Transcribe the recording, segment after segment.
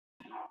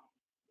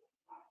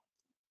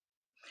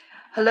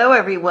Hello,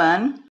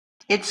 everyone.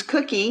 It's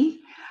Cookie.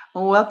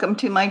 Welcome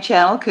to my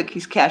channel,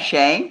 Cookie's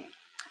Cache.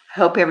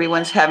 Hope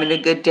everyone's having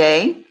a good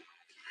day.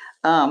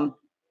 We're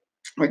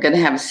going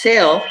to have a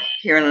sale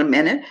here in a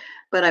minute,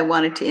 but I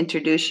wanted to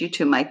introduce you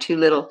to my two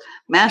little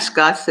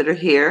mascots that are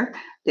here.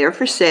 They're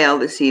for sale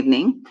this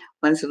evening.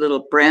 One's a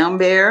little brown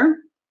bear,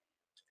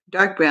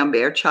 dark brown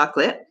bear,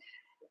 chocolate,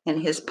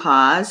 and his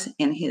paws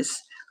and his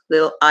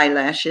little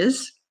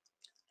eyelashes.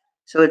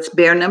 So it's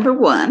bear number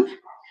one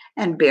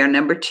and bear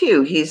number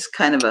two. He's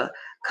kind of a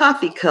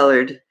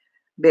coffee-colored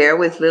bear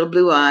with little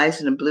blue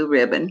eyes and a blue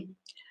ribbon.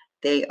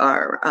 They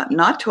are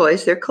not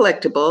toys, they're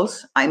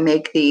collectibles. I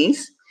make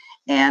these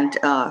and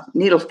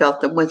needle felt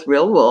them with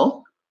real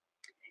wool.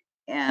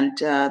 And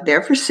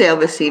they're for sale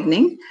this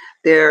evening.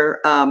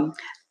 This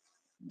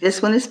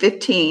one is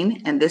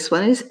 15 and this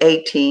one is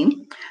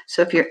 18.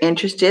 So if you're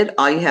interested,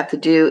 all you have to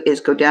do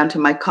is go down to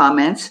my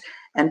comments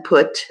and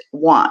put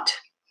want.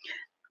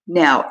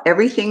 Now,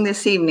 everything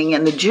this evening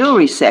in the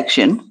jewelry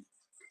section,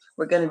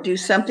 we're going to do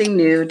something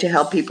new to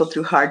help people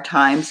through hard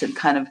times and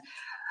kind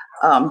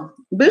of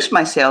boost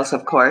my sales,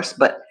 of course.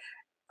 But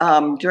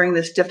during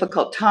this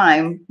difficult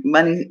time,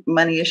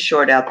 money is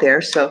short out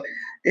there. So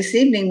this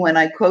evening, when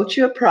I quote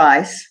you a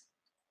price,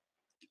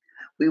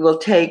 we will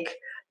take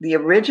the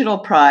original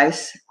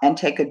price and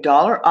take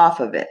 $1 off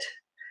of it.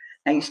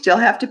 Now, you still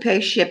have to pay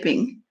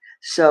shipping.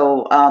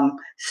 So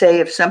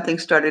say if something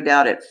started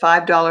out at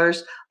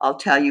 $5, I'll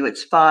tell you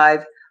it's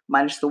 5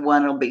 minus the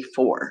 1, it'll be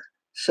 4.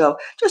 So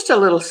just a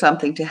little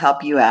something to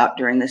help you out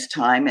during this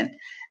time. And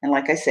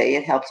like I say,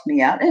 it helps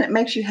me out and it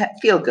makes you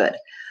feel good.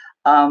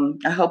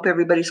 I hope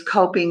everybody's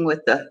coping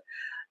with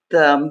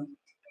the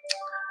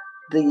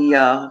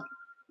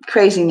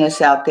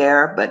craziness out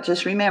there. But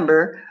just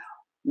remember,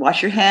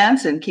 wash your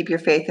hands and keep your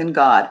faith in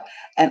God.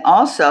 And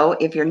also,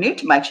 if you're new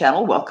to my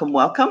channel, welcome,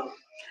 welcome.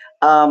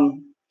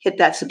 Hit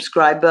that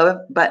subscribe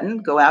button,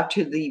 go out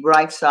to the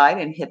right side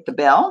and hit the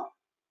bell.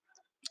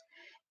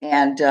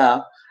 And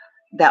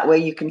that way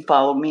you can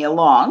follow me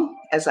along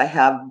as I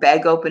have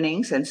bag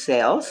openings and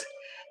sales.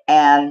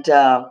 And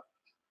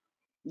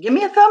give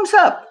me a thumbs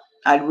up.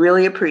 I'd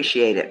really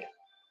appreciate it.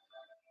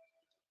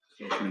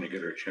 Still trying to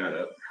get our chat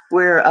up.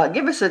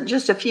 Give us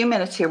just a few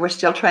minutes here. We're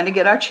still trying to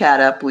get our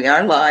chat up. We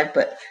are live,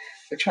 but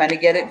we're trying to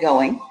get it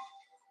going.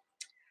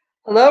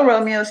 Hello,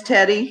 Romeo's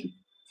Teddy.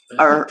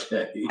 Or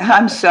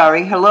I'm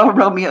sorry. Hello,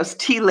 Romeo's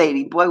Tea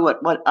Lady. Boy,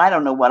 what I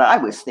don't know what I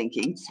was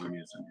thinking.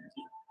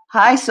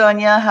 Hi,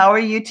 Sonia. How are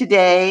you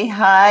today?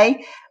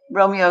 Hi,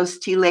 Romeo's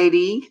Tea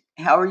Lady.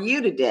 How are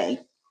you today?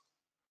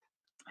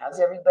 How's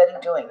everybody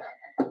doing?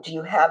 Do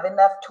you have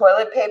enough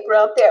toilet paper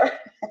out there?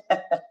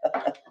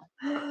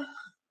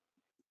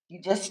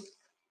 You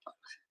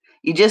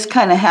just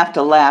kind of have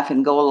to laugh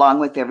and go along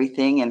with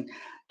everything and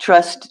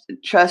trust,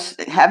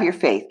 have your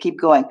faith. Keep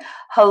going.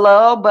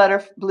 Hello,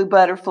 Blue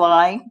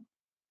Butterfly.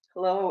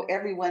 Hello,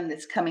 everyone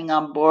that's coming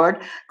on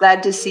board.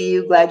 Glad to see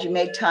you. Glad you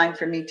made time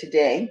for me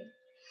today.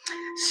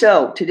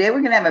 So today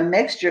we're going to have a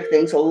mixture of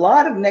things. A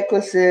lot of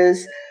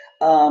necklaces,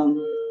 no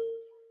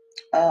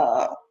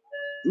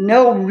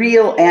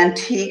real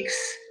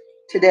antiques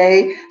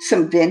today.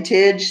 Some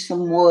vintage,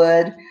 some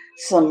wood,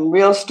 some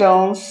real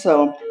stones.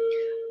 So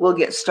we'll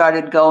get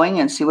started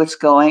going and see what's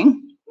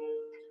going.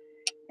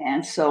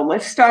 And so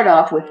let's start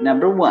off with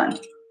number one.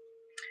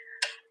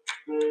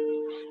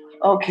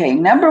 Okay,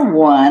 number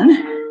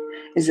one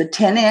is a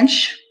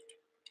 10-inch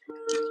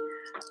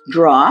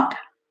drop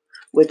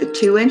with a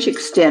 2-inch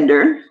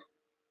extender.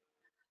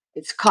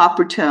 It's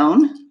copper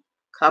tone,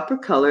 copper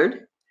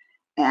colored,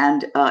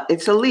 and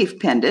it's a leaf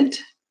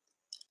pendant.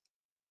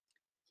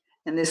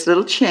 And this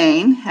little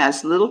chain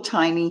has little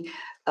tiny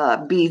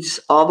beads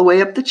all the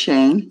way up the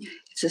chain.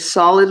 It's a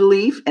solid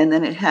leaf, and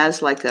then it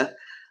has like a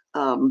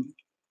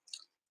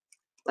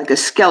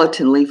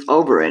skeleton leaf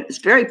over it. It's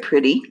very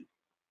pretty.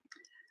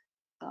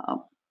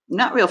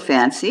 Not real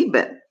fancy,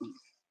 but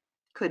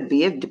could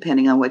be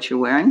depending on what you're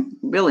wearing.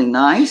 Really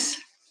nice.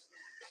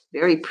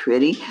 Very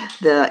pretty.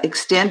 The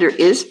extender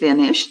is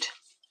finished.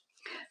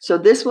 So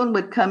this one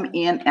would come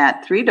in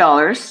at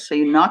 $3. So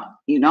you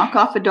knock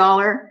off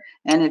 $1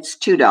 and it's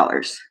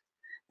 $2.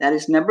 That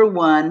is number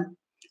one,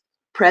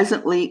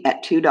 presently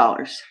at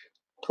 $2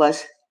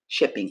 plus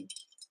shipping.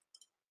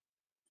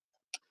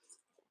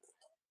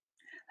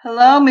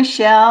 Hello,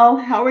 Michelle.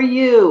 How are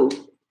you?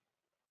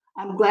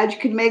 I'm glad you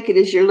could make it.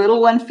 Is your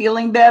little one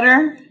feeling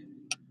better?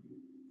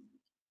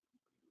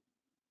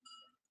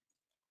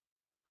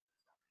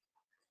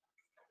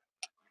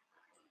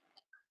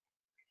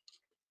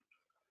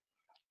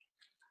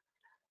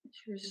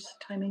 Yours is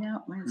timing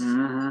out.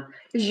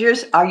 Is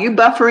yours? Are you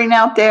buffering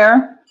out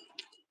there?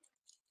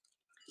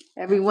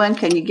 Everyone,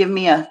 can you give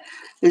me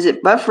is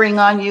it buffering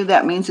on you?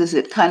 That means, is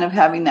it kind of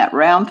having that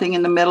round thing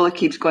in the middle? It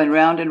keeps going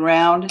round and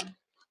round.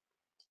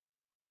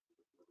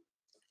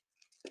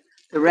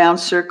 The round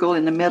circle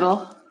in the middle.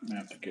 I'm gonna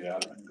have to get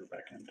out of it and go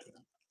back into it.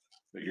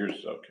 But yours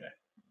is okay.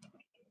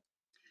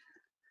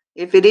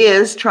 If it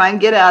is, try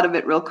and get out of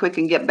it real quick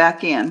and get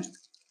back in.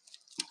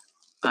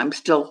 I'm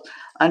still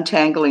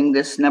untangling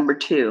this number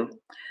two.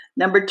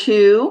 Number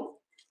two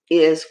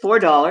is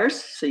 $4,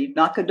 so you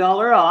knock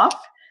 $1 off.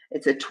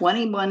 It's a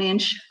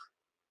 21-inch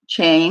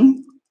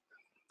chain.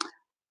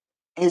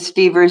 His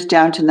fever is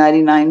down to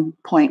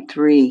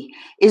 99.3.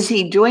 Is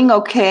he doing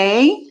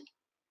okay?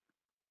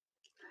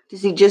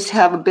 Does he just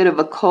have a bit of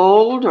a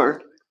cold,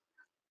 or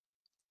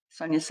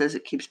Sonia says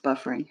it keeps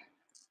buffering?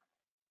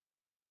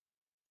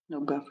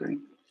 No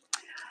buffering.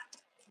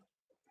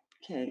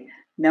 Okay,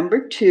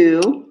 number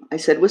 2, I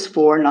said was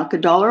 4, knock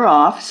 $1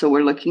 off, so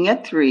we're looking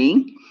at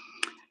 3.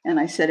 And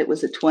I said it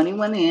was a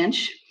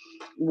 21-inch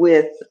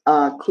with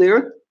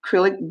clear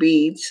acrylic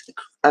beads,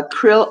 a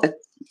clear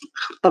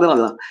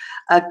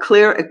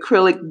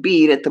acrylic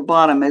bead at the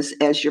bottom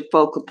as your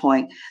focal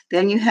point.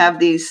 Then you have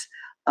these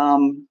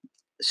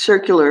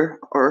circular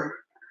or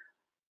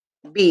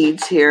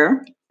beads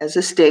here as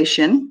a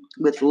station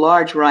with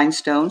large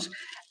rhinestones.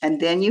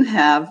 And then you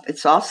have,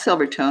 it's all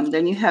silver tone,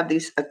 then you have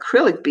these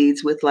acrylic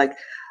beads with like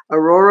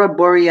aurora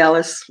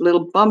borealis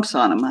little bumps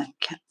on them.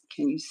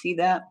 Can you see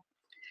that?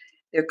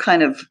 They're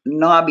kind of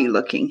knobby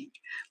looking,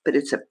 but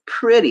it's a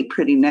pretty,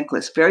 pretty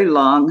necklace. Very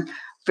long,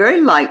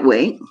 very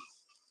lightweight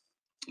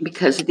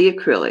because of the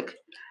acrylic.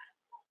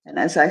 And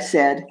as I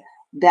said,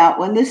 that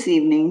one this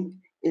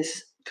evening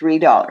is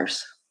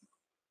 $3.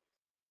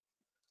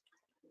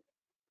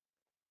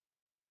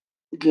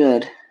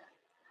 Good.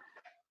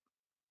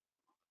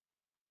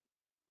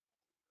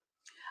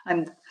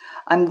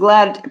 I'm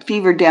glad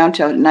fever down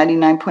to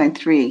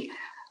 99.3.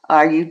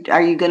 Are you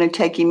going to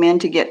take him in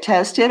to get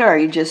tested, or are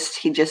he just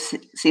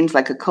seems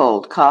like a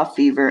cold, cough,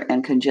 fever,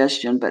 and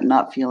congestion, but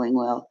not feeling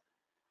well?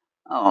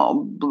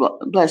 Oh,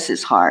 bless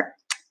his heart.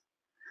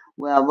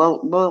 Well,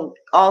 we'll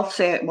all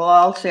say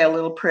a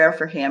little prayer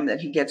for him that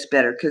he gets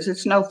better, because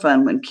it's no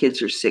fun when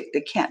kids are sick.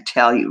 They can't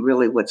tell you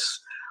really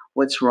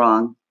what's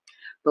wrong,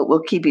 but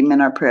we'll keep him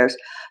in our prayers.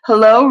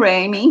 Hello,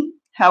 Ramy.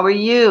 How are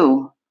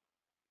you?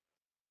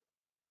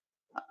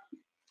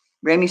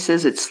 Ramy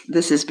says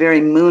this is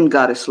very moon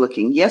goddess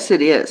looking. Yes,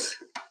 it is.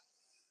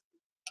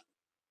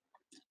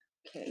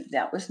 Okay,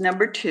 that was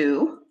number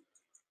 2.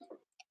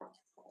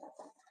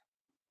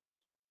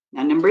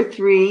 Now number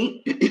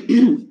 3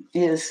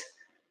 is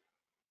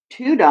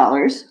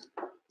 $2.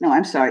 No,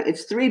 I'm sorry,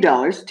 it's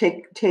 $3.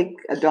 Take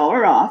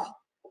 $1 off.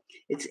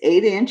 It's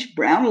 8-inch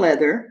brown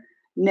leather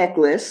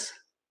necklace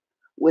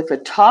with a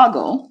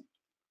toggle.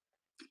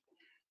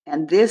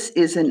 And this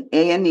is an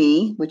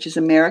A&E, which is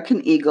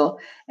American Eagle,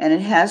 and it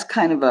has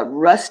kind of a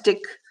rustic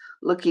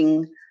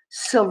looking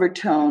silver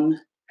tone.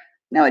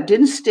 Now it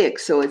didn't stick,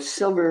 so it's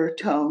silver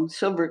tone,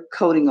 silver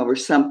coating over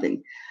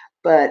something,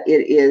 but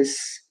it is,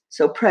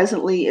 so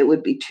presently it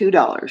would be $2.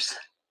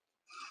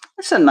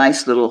 That's a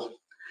nice little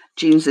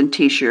jeans and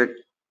t-shirt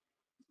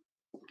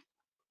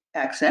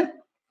accent.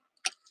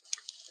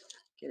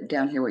 Get it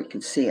down here where you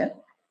can see it.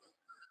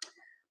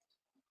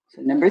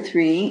 So number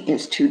 3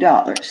 is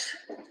 $2.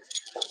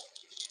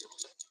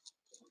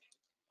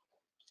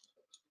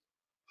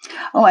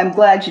 Oh, I'm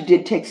glad you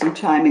did take some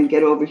time and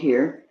get over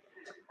here.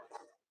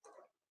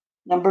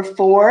 Number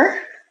 4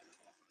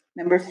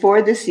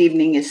 this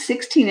evening is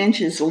 16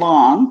 inches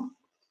long.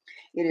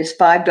 It is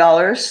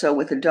 $5, so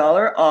with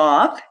 $1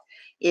 off,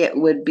 it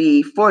would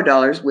be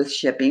 $4 with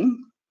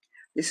shipping.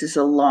 This is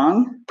a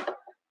long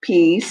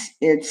piece.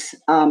 It's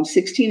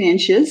 16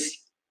 inches.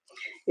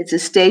 It's a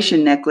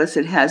station necklace.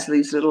 It has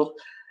these little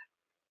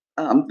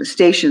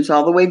stations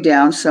all the way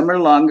down. Some are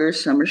longer,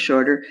 some are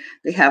shorter.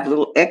 They have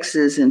little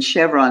X's and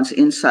chevrons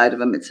inside of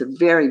them. It's a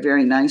very,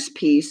 very nice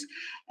piece.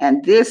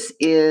 And this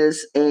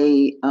is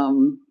a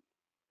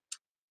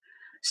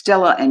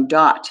Stella and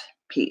Dot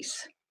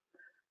piece.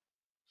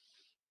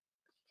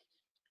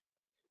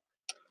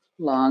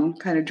 Long,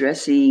 kind of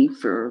dressy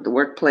for the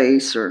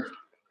workplace or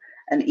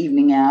an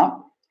evening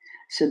out.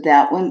 So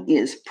that one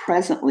is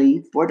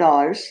presently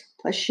 $4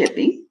 plus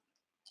shipping.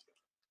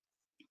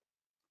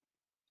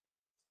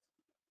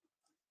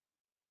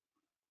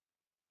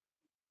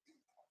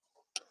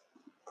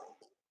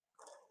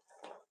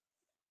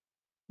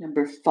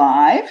 Number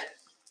 5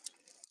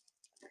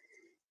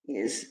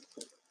 is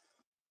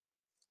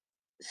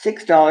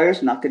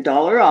 $6, knock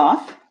 $1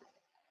 off,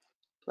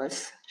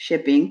 plus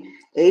shipping.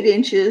 8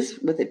 inches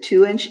with a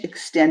 2-inch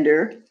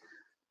extender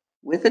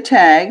with a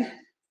tag,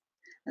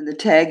 and the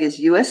tag is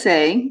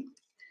USA.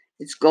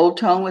 It's gold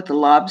tone with a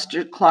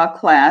lobster claw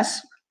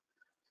clasp.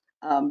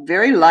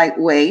 Very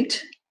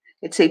lightweight.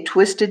 It's a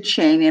twisted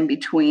chain in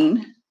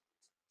between.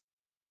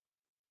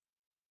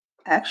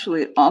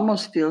 Actually, it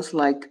almost feels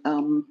like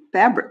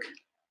fabric.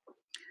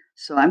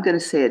 So I'm going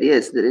to say it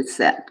is, that it's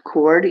that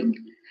cording.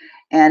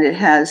 And it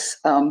has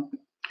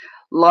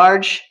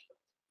large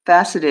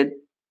faceted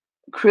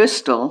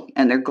crystal,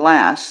 and they're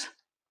glass,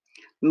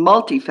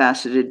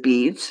 multifaceted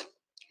beads.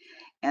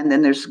 And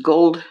then there's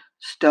gold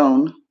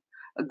stone,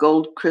 a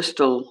gold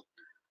crystal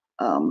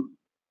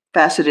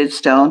faceted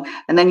stone.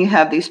 And then you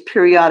have these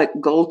periodic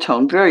gold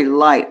tone, very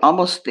light,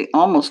 they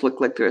almost look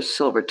like they're a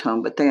silver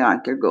tone, but they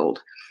aren't, they're gold.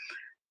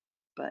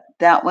 But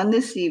that one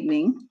this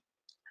evening,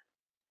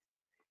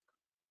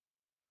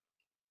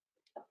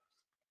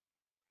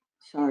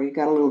 sorry,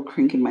 got a little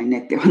crink in my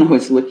neck there when I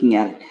was looking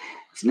at it.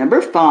 It's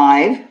number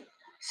 5.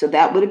 So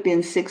that would have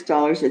been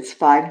 $6. It's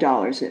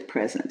 $5 at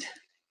present.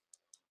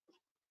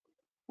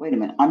 Wait a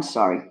minute. I'm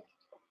sorry.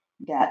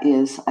 That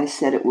is, I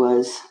said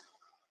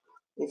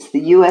it's the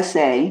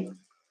USA,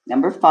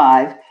 number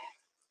 5.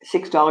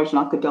 $6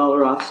 knock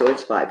 $1 off, so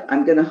it's 5.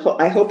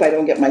 I hope I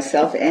don't get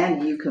myself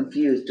and you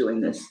confused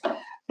doing this,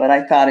 but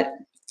I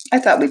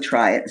thought we'd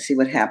try it and see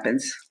what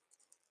happens.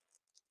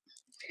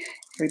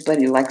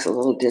 Everybody likes a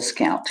little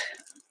discount.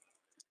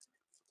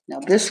 Now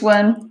this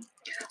one,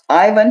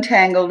 I've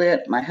untangled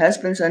it. My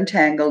husband's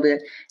untangled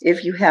it.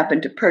 If you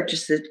happen to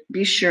purchase it,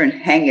 be sure and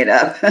hang it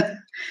up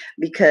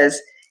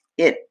because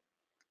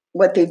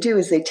what they do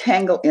is they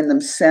tangle in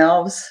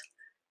themselves.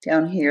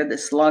 Down here,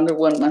 this longer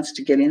one wants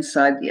to get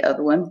inside the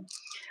other one.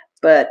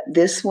 But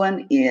this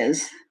one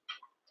is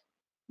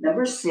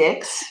number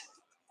 6.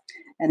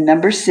 And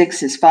number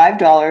 6 is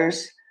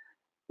 $5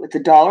 with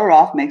 $1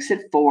 off, makes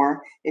it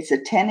 4. It's a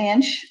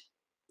 10-inch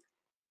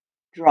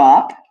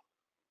drop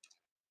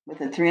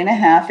with a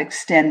 3.5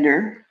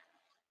 extender,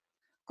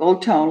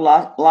 gold tone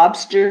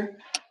lobster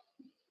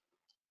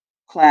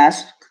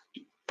clasp.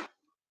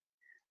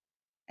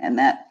 And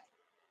that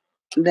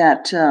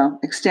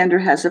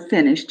extender has a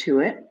finish to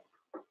it.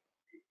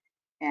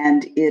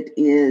 And it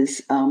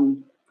is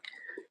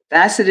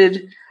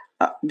faceted.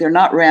 They're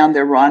not round,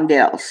 they're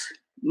rondelles.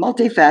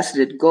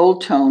 Multifaceted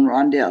gold tone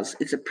rondelles.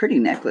 It's a pretty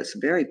necklace,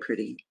 very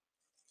pretty.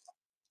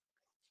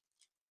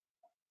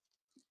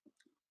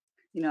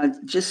 You know, it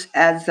just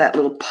adds that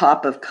little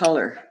pop of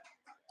color.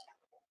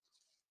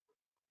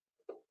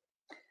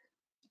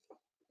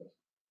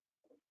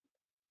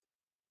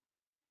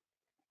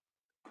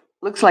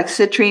 Looks like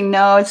citrine.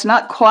 No, it's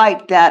not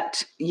quite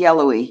that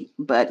yellowy,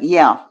 but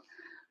yeah.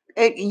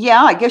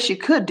 I guess you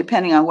could,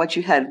 depending on what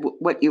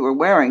you were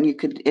wearing.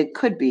 It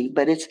could be,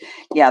 but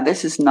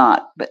this is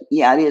not. But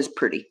yeah, it is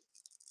pretty.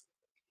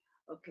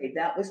 Okay,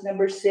 that was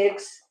number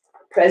 6,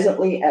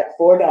 presently at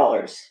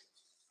 $4.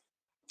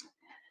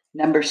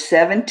 Number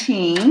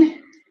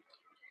 17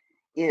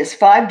 is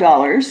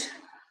 $5,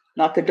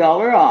 knock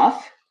 $1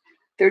 off.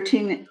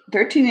 13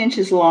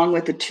 inches long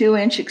with a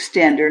 2-inch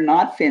extender,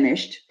 not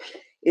finished.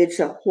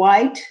 It's a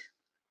white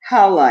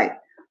howlite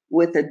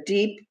with a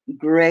deep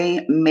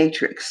gray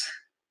matrix.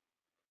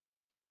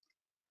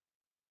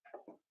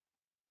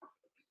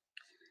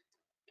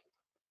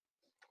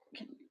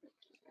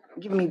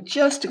 Give me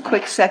just a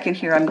quick second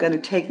here. I'm going to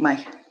take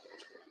my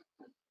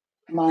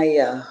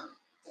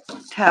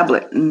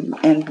tablet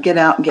and get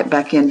out and get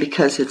back in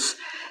because it's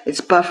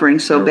buffering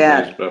so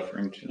bad. Everybody's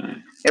buffering tonight.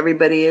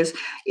 Everybody is.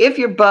 If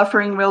you're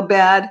buffering real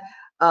bad,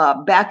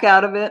 back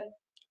out of it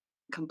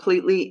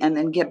completely and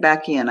then get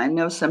back in. I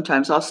know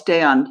sometimes I'll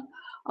stay on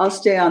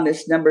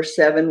this number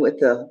 7 with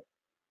the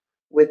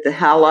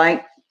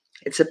howlite.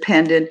 It's a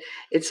pendant.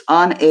 It's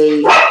on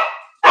a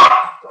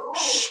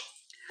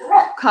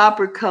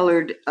copper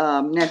colored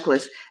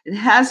necklace. It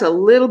has a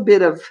little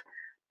bit of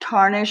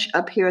tarnish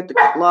up here at the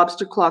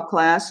lobster claw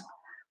clasp,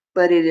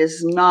 but it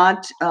is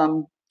not.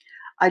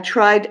 I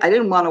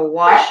didn't want to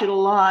wash it a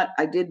lot.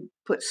 I did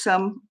put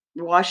some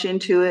wash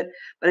into it,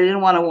 but I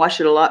didn't want to wash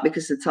it a lot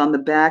because it's on the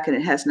back and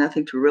it has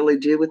nothing to really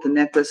do with the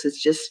necklace.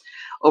 It's just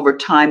over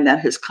time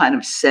that has kind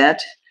of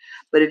set,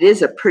 but it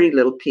is a pretty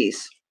little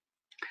piece.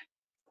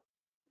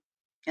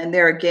 And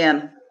there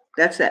again,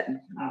 that's that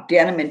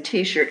denim and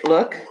t-shirt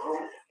look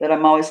that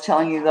I'm always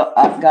telling you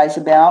guys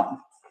about.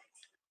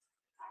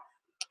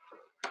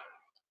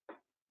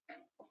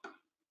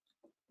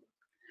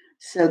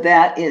 So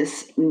that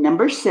is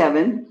number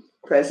 7,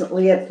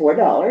 presently at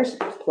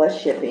 $4 plus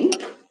shipping.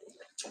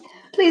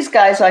 Please,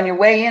 guys, on your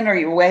way in or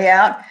your way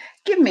out,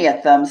 give me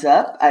a thumbs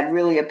up. I'd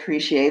really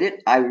appreciate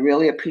it. I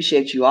really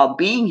appreciate you all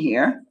being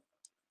here.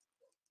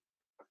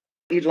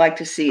 What you'd like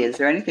to see? Is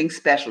there anything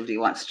special? Do you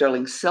want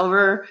sterling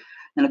silver?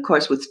 And of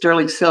course, with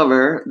sterling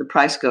silver, the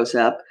price goes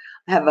up.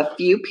 I have a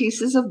few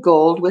pieces of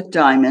gold with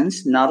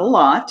diamonds, not a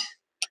lot.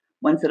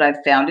 Ones that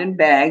I've found in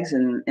bags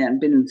and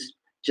been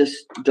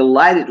just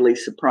delightedly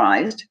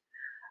surprised.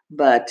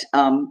 But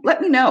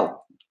let me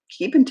know.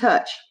 Keep in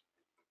touch.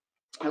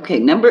 Okay,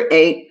 number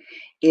 8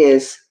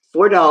 is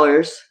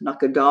 $4,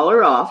 knock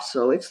 $1 off,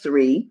 so it's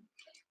 3.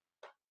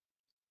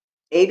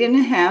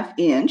 8.5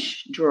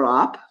 inch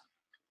drop.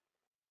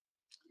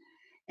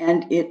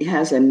 And it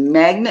has a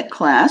magnet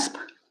clasp,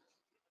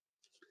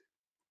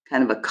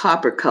 kind of a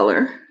copper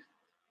color,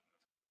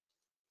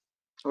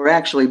 or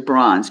actually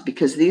bronze,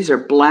 because these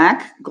are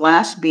black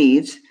glass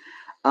beads.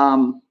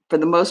 For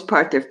the most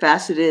part, they're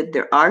faceted.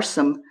 There are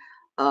some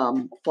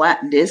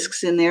flat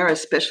discs in there,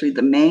 especially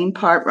the main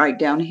part right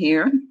down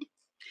here.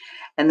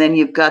 And then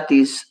you've got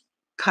these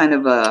kind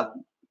of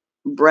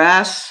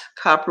brass,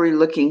 coppery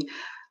looking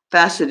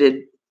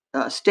faceted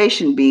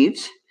station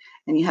beads.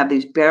 And you have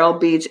these barrel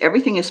beads.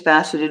 Everything is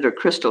faceted or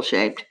crystal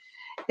shaped.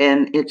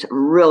 And it's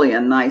really a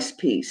nice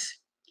piece.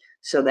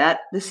 So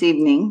that this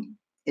evening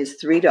is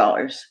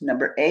 $3.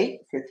 Number 8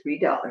 for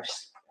 $3.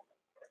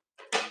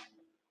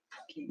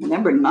 Okay,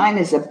 number 9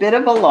 is a bit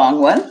of a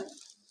long one.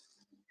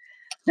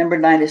 Number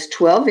 9 is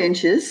 12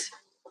 inches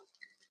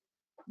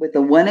with a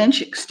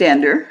 1-inch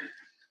extender.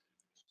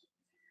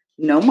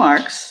 No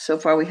marks. So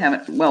far we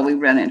haven't, well, we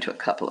ran into a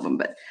couple of them,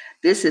 but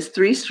this is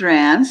 3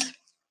 strands,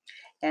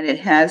 and it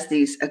has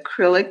these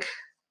acrylic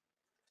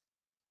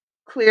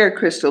clear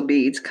crystal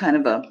beads, kind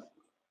of a,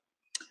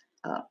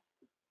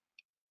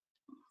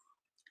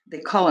 they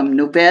call them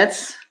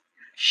novettes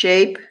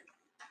shape.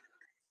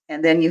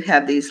 And then you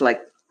have these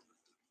like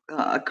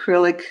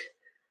acrylic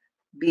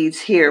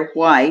beads here,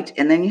 white,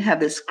 and then you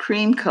have this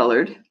cream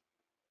colored.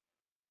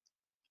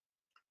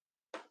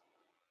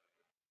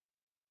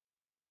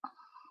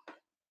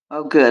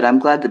 Oh, good. I'm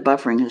glad the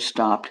buffering has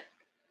stopped.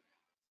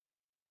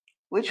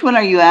 Which one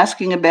are you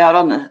asking about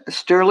on the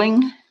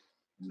sterling?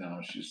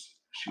 No, she's,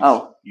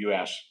 Oh. you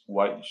asked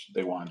what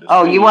they wanted to see.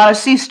 Oh, you want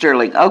to see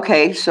sterling?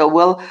 Okay, so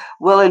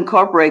we'll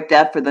incorporate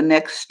that for the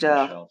next.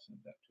 Michelle said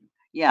that too.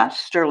 Yeah,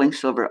 sterling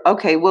silver.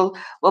 Okay, we'll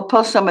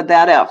post some of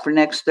that out for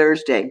next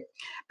Thursday.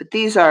 But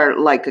these are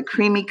like a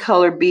creamy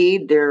color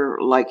bead. They're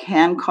like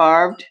hand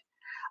carved.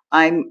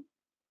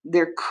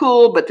 They're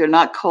cool, but they're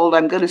not cold.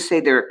 I'm going to say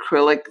they're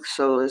acrylic,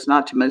 so as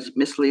not to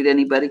mislead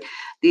anybody.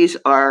 These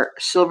are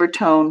silver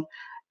tone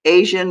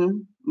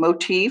Asian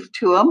motif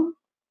to them,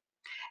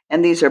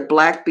 and these are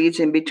black beads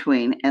in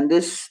between. And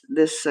this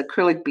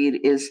acrylic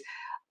bead is,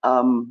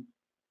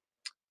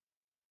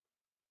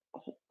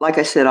 like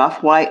I said,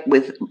 off white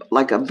with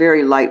like a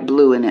very light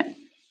blue in it.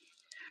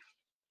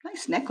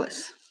 Nice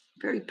necklace,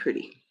 very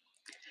pretty.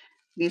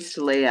 Needs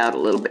to lay out a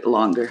little bit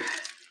longer.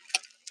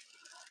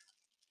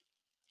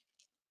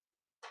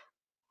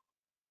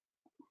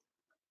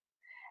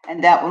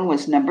 And that one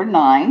was number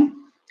 9,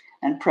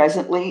 and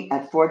presently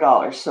at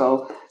 $4.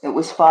 So it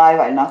was 5.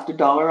 I knocked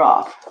 $1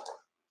 off.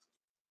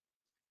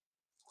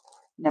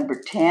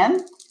 Number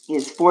 10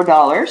 is $4.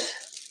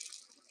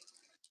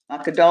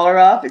 Knock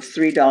 $1 off. It's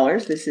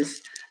 $3. This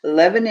is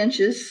 11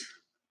 inches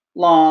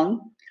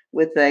long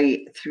with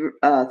a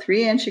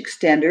 3-inch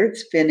extender.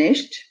 It's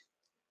finished.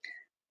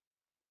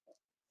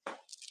 I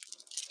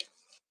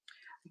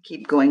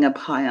keep going up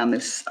high on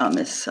this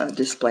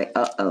display.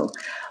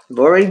 I've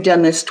already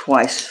done this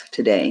twice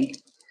today.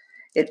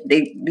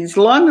 These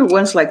longer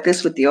ones like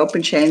this with the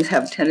open chains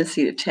have a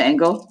tendency to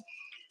tangle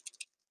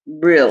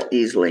real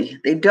easily.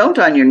 They don't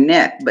on your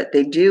neck, but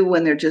they do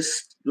when they're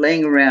just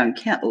laying around.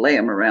 Can't lay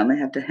them around. They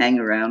have to hang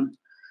around.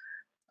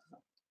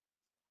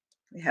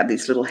 They have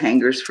these little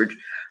hangers for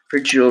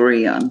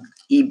jewelry on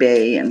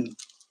eBay and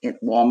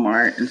at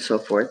Walmart and so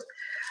forth.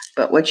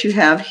 But what you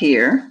have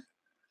here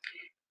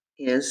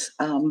is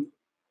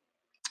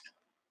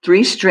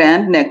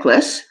 3-strand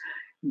necklace.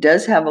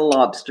 Does have a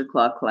lobster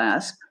claw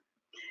clasp.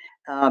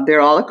 They're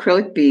all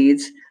acrylic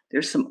beads.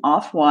 There's some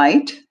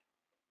off-white.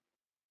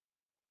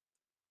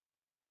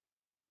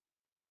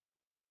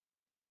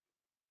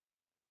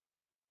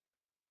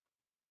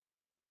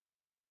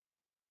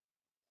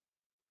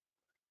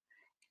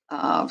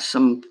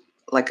 Some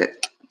like a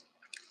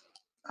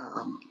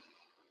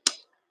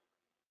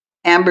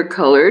amber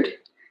colored.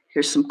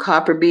 Here's some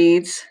copper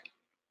beads.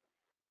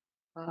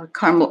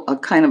 Caramel, a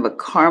kind of a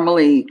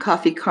caramely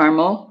coffee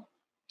caramel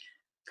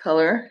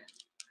color.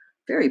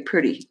 Very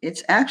pretty.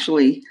 It's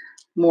actually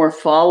more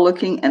fall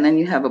looking, and then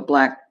you have a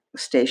black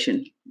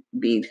station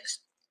bead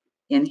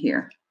in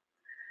here.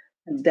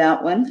 And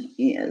that one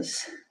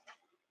is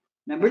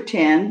number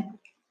 10,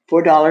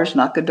 $4,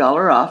 knock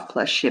 $1 off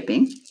plus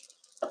shipping.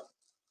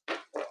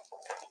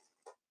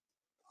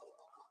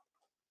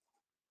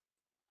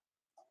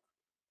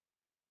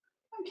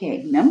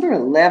 Okay, number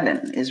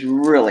 11 is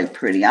really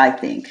pretty, I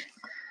think.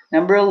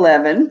 Number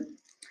 11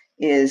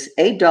 is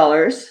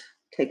 $8,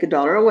 take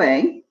 $1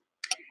 away.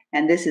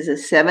 And this is a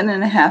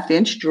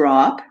 7.5-inch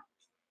drop.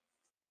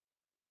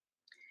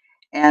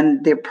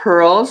 And they're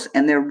pearls,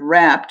 and they're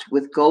wrapped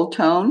with gold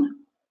tone.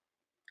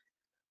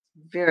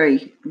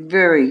 Very,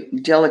 very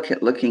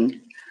delicate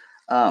looking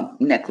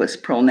necklace,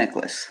 pearl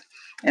necklace.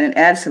 And it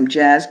adds some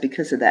jazz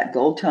because of that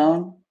gold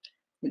tone.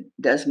 It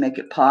does make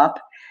it pop.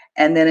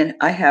 And then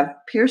I have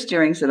pierced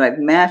earrings that I've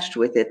matched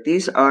with it.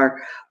 These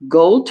are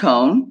gold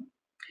tone,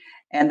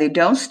 and they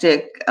don't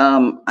stick.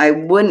 I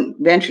wouldn't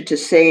venture to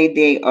say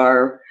they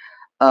are,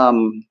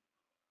 what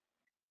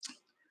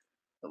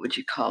would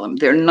you call them?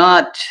 They're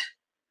not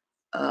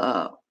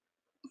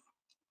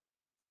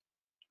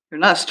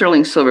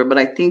sterling silver, but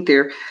I think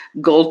they're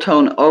gold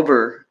tone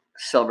over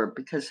silver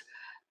because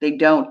they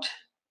don't,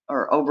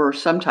 or over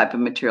some type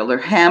of material. They're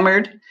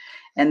hammered,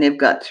 and they've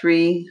got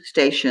 3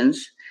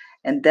 stations,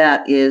 and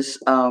that is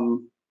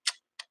that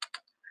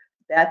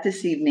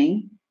this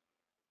evening.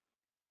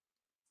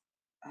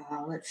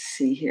 Let's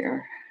see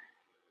here.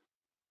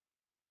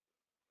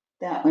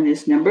 That one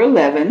is number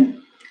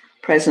 11,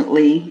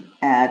 presently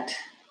at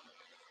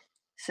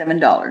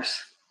 $7.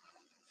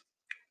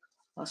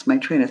 Lost my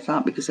train of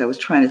thought because I was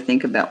trying to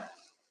think about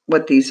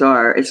what these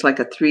are. It's like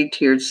a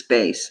 3-tiered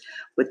space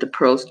with the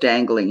pearls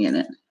dangling in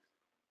it.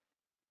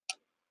 I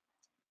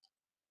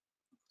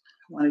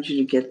wanted you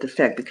to get the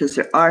effect because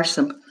there are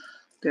some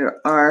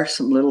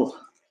little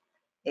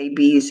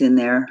ABs in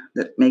there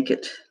that make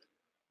it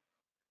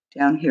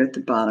down here at the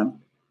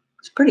bottom.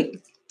 It's pretty.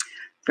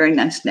 Very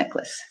nice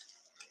necklace.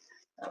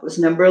 That was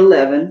number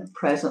 11,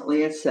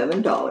 presently at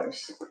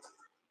 $7.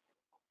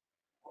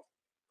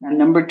 Now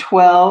number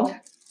 12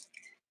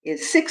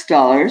 is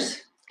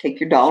 $6. Take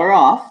your dollar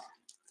off.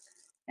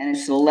 And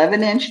it's an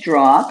 11-inch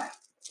drop.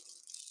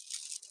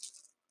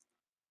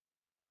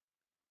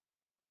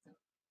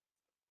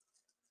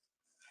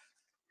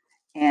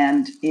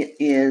 And it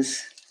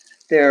is,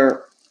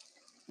 they're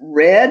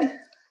red,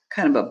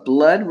 kind of a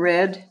blood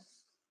red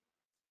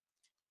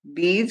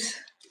beads.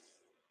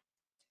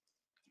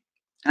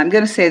 I'm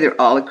going to say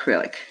they're all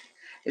acrylic.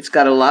 It's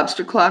got a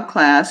lobster claw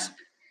clasp.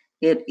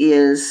 It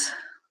is,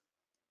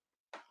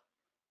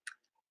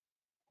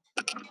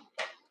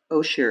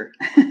 oh, sure.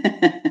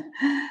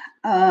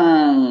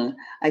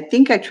 I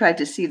think I tried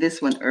to see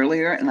this one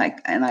earlier and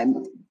I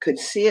could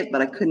see it,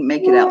 but I couldn't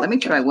make it out. Let me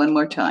try one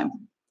more time.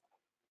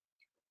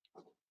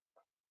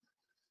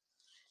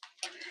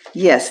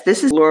 Yes,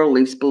 this is laurel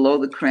leaves below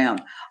the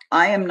crown.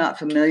 I am not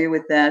familiar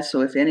with that,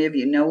 so if any of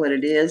you know what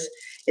it is,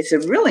 it's a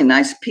really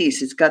nice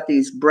piece. It's got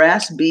these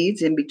brass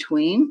beads in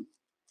between.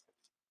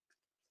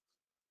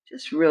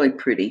 Just really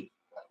pretty.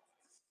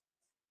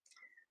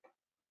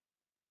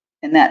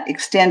 And that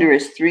extender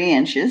is 3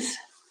 inches,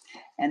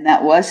 and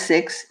that was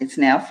 6. It's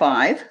now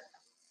 5.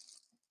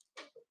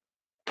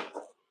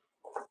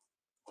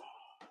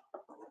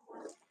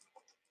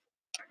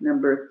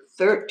 Number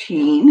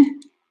 13,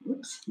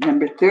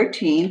 number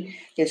 13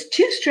 is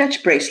 2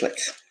 stretch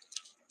bracelets.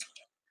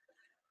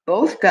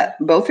 Both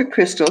are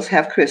crystals,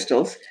 have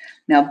crystals.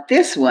 Now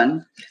this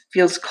one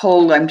feels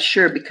cold, I'm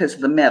sure, because of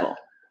the metal.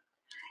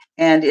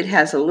 And it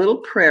has a little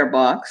prayer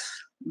box.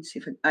 Let me see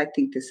if I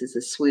think this is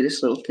the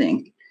sweetest little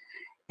thing.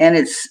 And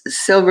it's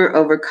silver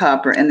over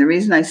copper. And the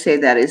reason I say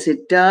that is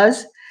it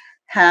does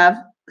have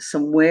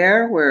some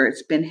wear where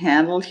it's been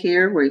handled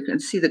here, where you can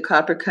see the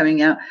copper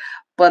coming out.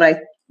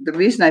 But the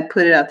reason I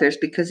put it out there is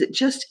because it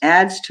just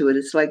adds to it.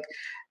 It's like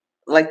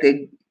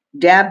they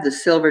dab the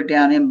silver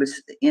down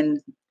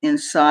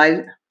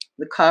inside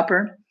the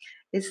copper.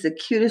 It's the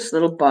cutest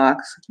little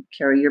box.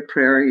 Carry your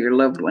prayer or your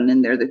loved one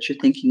in there that you're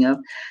thinking of.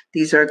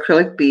 These are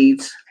acrylic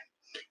beads,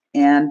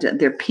 and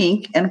they're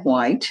pink and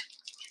white.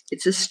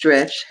 It's a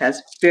stretch,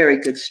 has very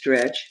good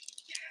stretch.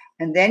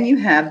 And then you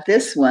have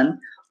this one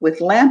with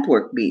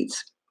lampwork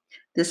beads.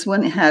 This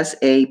one has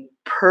a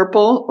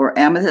purple or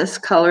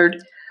amethyst colored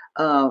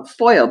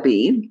foil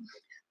bead.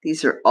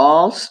 These are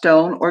all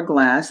stone or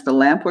glass. The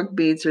lampwork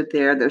beads are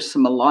there. There's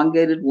some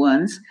elongated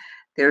ones.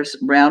 There's a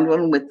round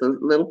one with the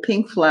little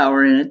pink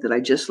flower in it that I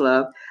just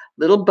love.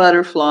 Little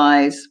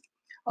butterflies,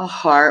 a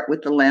heart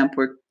with the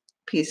lampwork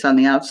piece on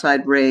the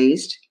outside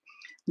raised,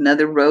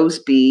 another rose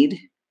bead.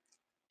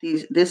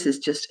 This is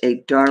just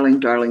a darling,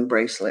 darling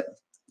bracelet.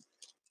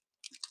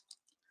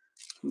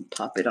 I'll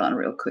pop it on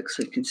real quick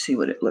so you can see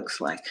what it looks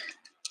like.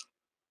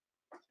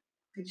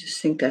 I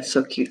just think that's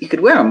so cute. You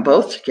could wear them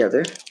both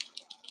together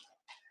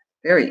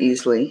very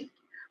easily,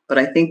 but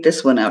I think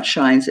this one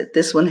outshines it.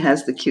 This one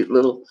has the cute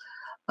little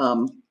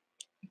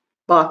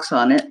box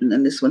on it, and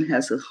then this one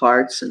has the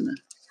hearts and the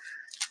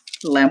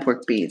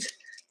lampwork beads.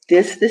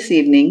 This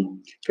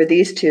evening for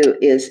these two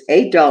is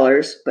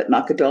 $8, but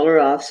knock a dollar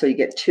off, so you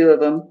get 2 of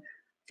them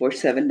for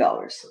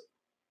 $7.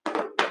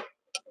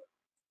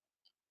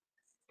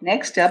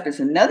 Next up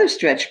is another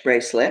stretch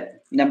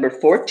bracelet, number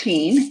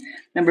 14.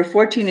 Number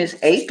 14 is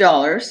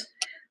 $8,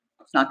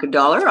 knock a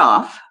dollar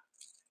off,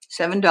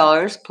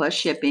 $7 plus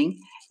shipping,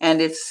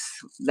 and it's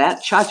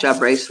that cha-cha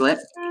bracelet.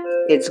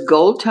 It's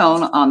gold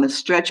tone on the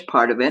stretch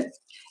part of it.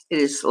 It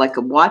is like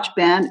a watch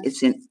band.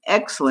 It's in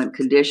excellent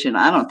condition.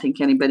 I don't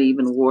think anybody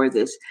even wore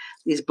this.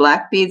 These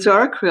black beads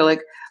are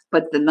acrylic,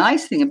 but the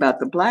nice thing about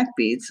the black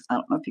beads, I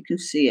don't know if you can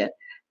see it,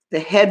 the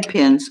head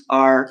pins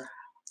are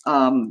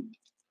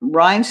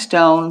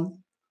rhinestone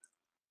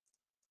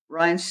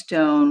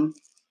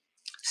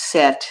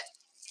set,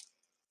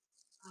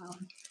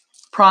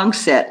 prong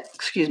set,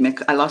 excuse me,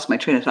 I lost my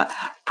train of thought,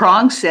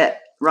 prong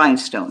set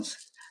rhinestones.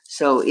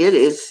 So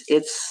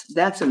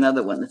that's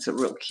another one that's a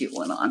real cute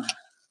one on.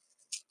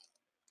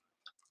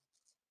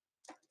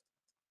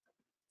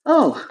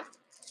 Oh,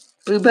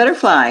 blue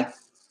butterfly.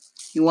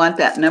 You want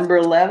that number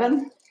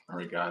 11?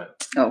 Already got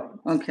it. Oh,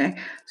 okay.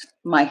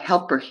 My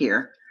helper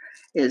here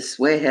is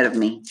way ahead of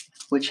me,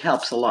 which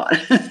helps a lot.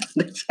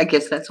 I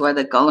guess that's why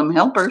they call them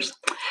helpers.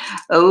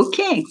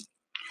 Okay,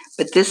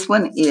 but this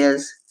one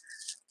is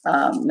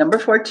number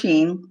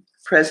 14,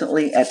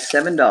 presently at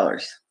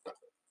 $7.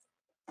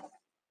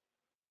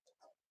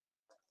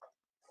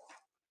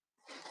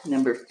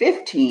 Number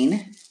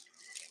 15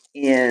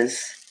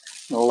 is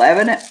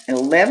 11.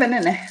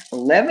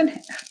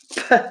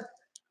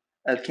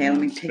 Okay,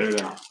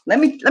 let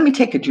me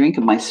take a drink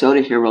of my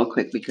soda here real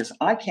quick because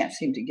I can't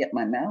seem to get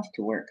my mouth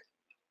to work.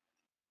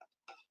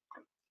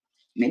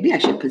 Maybe I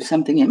should put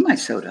something in my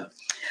soda.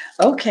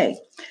 Okay,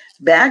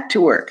 back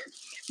to work.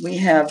 We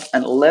have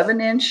an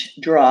 11-inch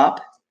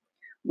drop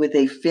with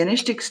a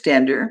finished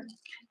extender.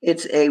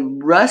 It's a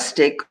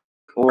rustic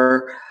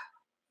or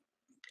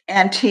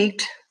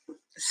antiqued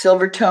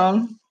silver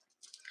tone,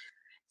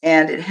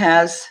 and it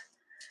has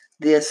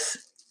these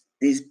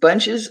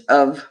bunches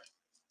of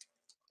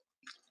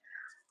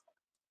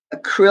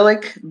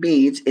acrylic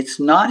beads. It's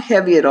not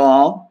heavy at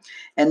all.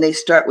 And they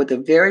start with a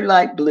very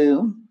light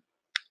blue,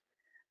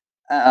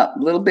 a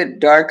little bit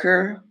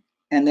darker,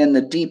 and then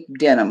the deep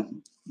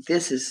denim.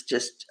 This is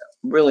just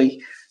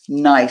really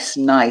nice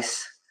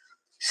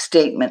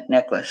statement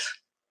necklace.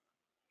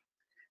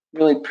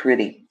 Really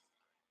pretty.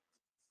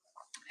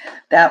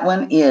 That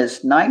one is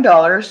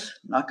 $9,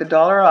 knock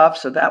 $1 off.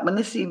 So that one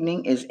this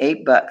evening is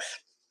 $8.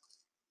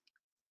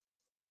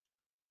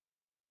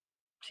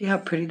 See how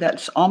pretty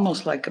that's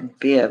almost like a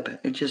bib.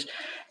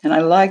 And I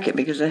like it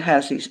because it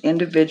has these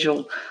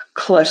individual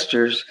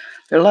clusters.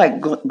 They're like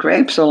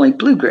grapes, only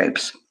blue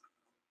grapes.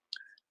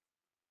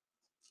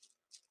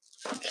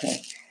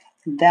 Okay,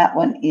 that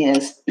one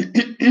is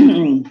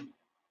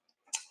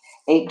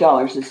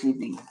 $8 this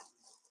evening.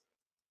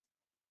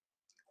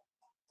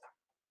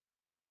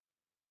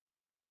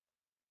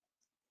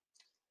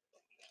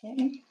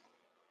 Okay.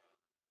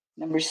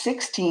 Number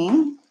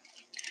 16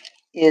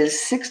 is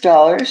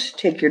 $6.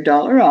 Take your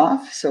dollar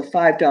off, so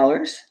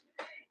 $5.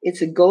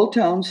 It's a gold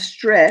tone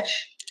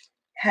stretch,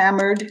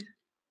 hammered,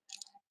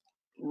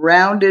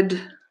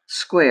 rounded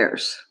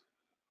squares.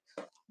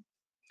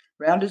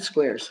 Rounded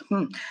squares.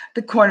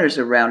 The corners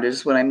are rounded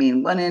is what I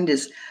mean. One end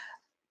is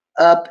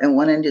up and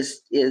one end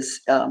is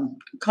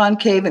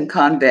concave and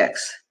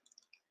convex.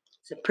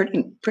 It's a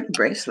pretty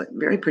bracelet.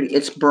 Very pretty.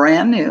 It's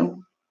brand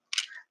new.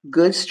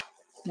 Good.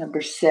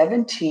 Number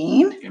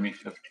 17. Give me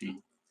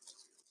 15.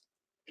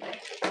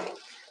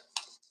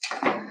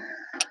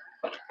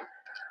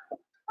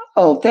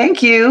 Oh,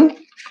 thank you,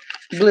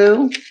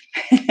 Blue.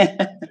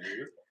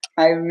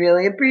 I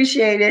really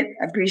appreciate it.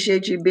 I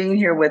appreciate you being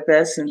here with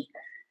us. And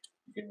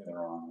Give me the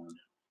wrong one.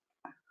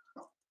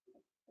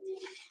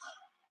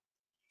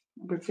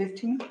 number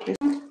 15.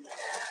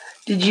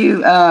 Did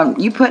you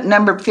you put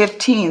number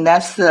 15?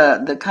 That's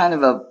the kind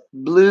of a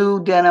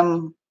blue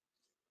denim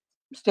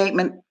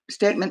statement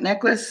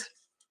necklace.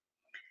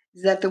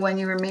 Is that the one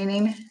you were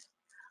meaning?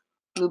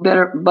 Blue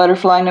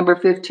butterfly number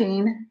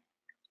 15.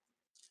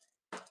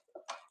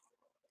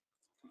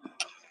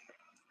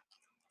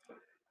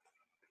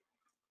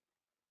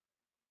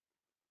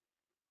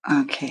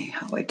 Okay,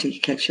 I'll wait till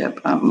you catch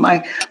up.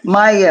 My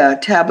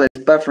tablet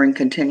is buffering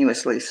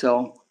continuously,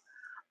 so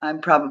I'm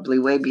probably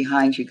way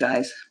behind you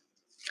guys.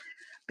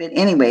 But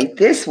anyway,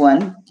 this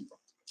one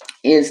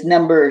is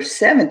number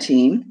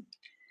 17.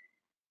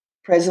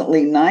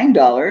 Presently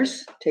 $9.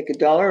 Take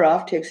 $1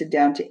 off, takes it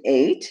down to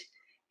 $8.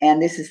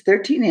 And this is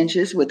 13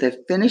 inches with a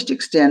finished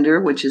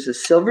extender, which is a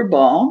silver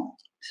ball,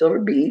 silver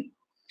bead.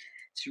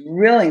 It's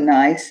really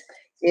nice.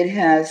 It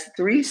has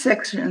 3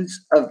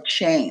 sections of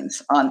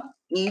chains on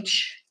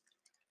each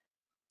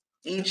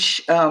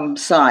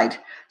side.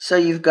 So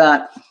you've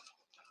got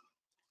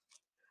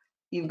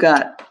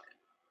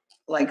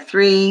like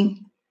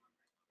 3,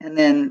 and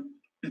then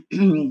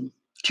 2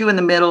 in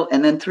the middle,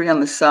 and then 3 on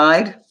the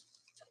side.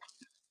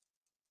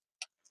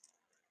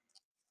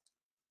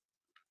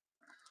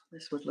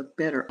 This would look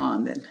better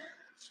on than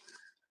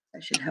I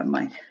should have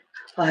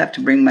I'll have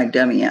to bring my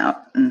dummy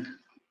out and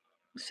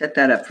set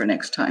that up for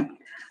next time.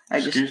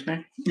 Excuse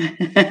me?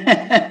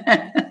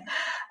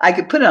 I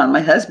could put it on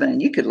my husband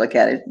and you could look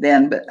at it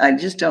then, but I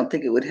just don't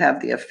think it would have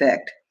the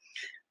effect.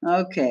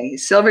 Okay,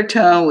 silver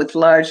tone with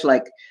large,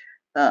 like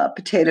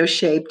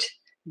potato-shaped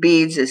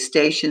beads as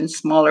stations,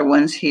 smaller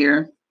ones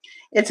here.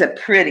 It's a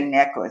pretty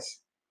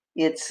necklace.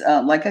 It's,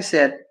 like I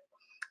said,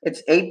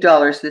 it's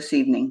 $8 this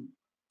evening.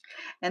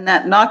 And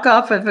that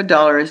knockoff of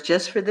 $1 is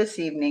just for this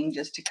evening,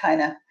 just to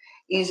kind of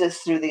ease us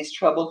through these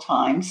troubled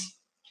times.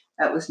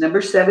 That was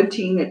number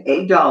 17 at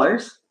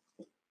 $8.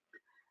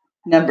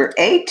 Number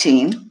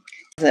 18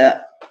 is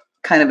a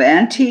kind of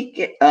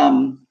antique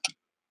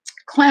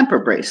clamper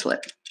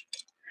bracelet.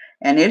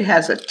 And it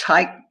has a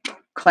tight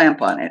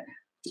clamp on it.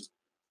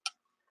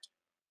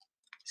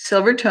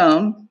 Silver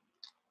tone,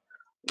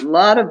 a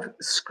lot of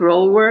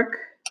scroll work.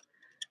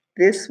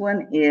 This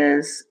one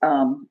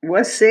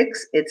was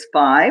 6, it's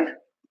 5.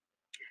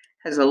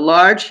 Has a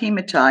large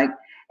hematite,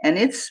 and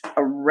it's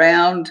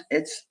around,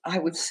 I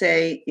would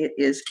say it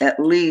is at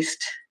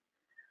least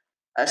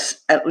a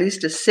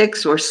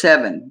 6 or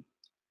 7,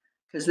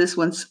 because this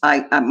one's,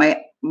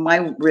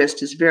 my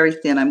wrist is very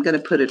thin. I'm going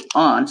to put it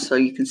on so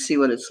you can see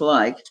what it's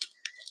like.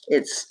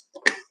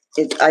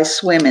 I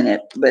swim in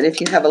it, but if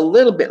you have a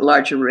little bit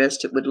larger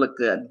wrist, it would look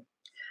good,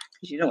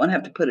 because you don't want to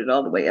have to put it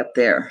all the way up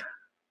there.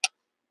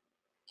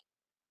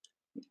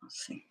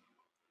 Let's see.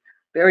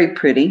 Very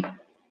pretty.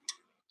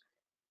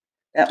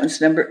 That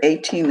one's number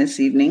 18 this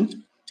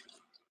evening.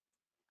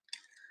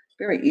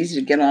 Very easy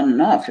to get on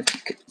and off. If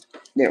you could.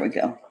 There we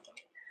go.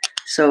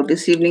 So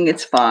this evening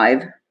it's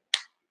 5.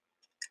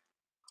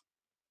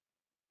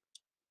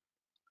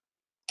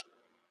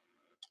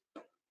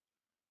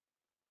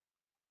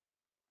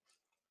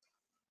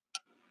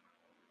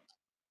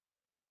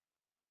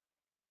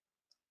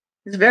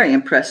 It's very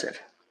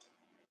impressive.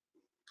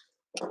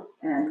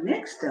 And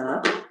next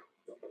up,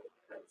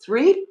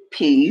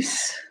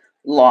 3-piece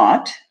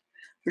lot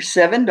for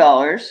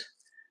 $7.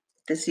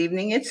 This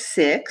evening it's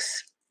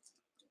 6.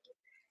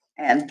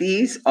 And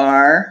these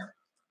are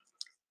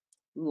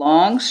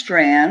long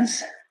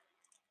strands.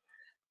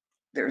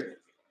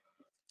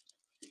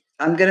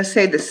 I'm going to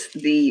say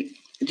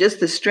just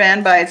the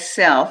strand by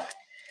itself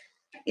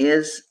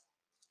is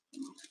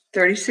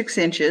 36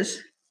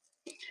 inches.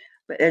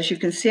 But as you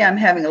can see, I'm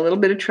having a little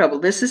bit of trouble.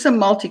 This is a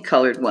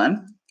multicolored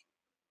one.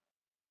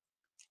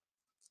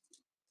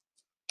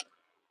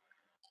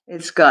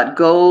 It's got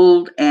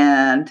gold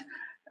and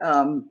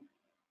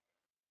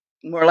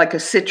more like a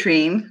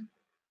citrine,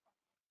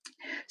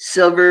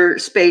 silver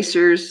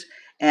spacers,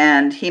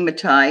 and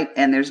hematite,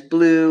 and there's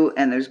blue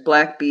and there's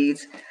black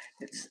beads.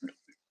 It's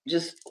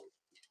just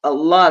a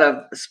lot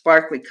of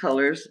sparkly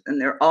colors, and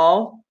they're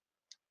all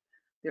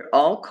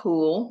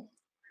cool.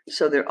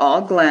 So they're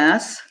all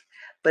glass,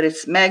 but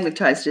it's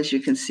magnetized, as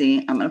you can see.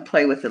 I'm going to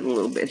play with it a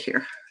little bit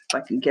here, if I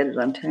can get it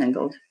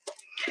untangled.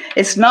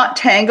 It's not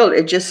tangled,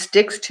 it just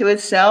sticks to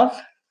itself.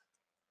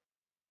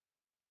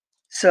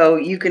 So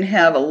you can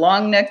have a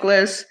long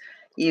necklace,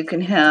 you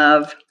can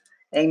have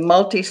a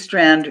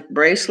multi-strand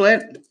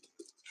bracelet.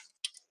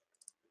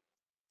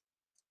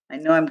 I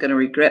know I'm going to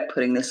regret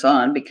putting this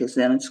on because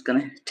then it's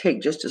going to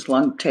take just as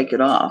long to take it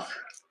off.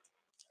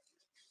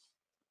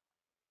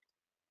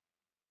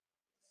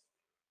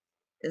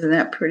 Isn't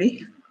that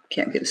pretty?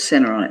 Can't get a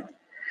center on it.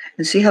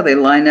 And see how they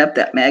line up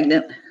that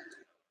magnet?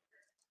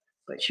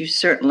 But you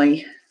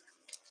certainly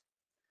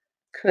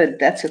could.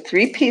 That's a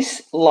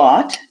 3-piece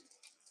lot.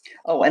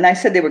 Oh, and I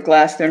said they were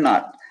glass. They're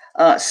not.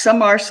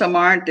 Some are, some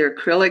aren't. They're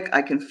acrylic.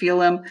 I can feel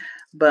them,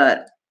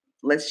 but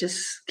let's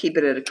just keep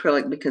it at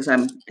acrylic because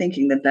I'm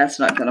thinking that that's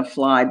not going to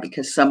fly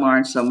because some are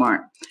and some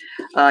aren't.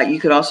 You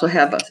could also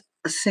have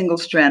a single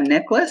strand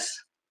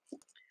necklace,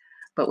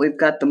 but we've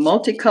got the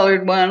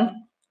multicolored one.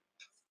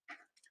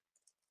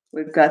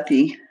 We've got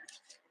the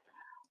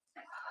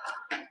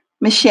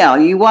Michelle,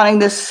 you wanting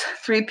this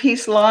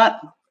 3-piece lot?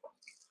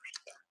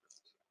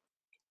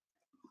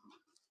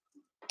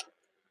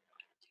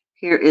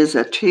 Here is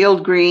a teal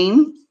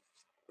green,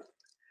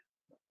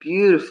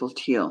 beautiful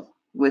teal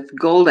with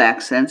gold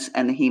accents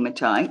and the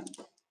hematite.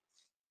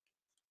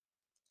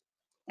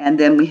 And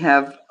then we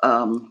have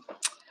kind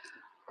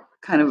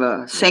of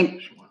a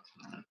Saint.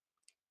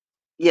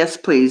 Yes,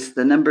 please.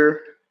 The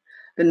number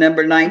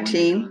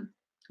 19.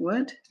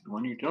 What? The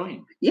one you're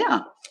doing.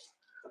 Yeah.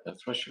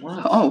 That's what she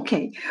wants. Oh,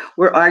 okay.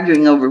 We're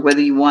arguing over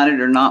whether you want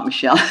it or not,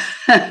 Michelle.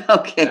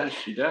 Okay. Yes,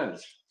 she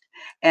does.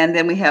 And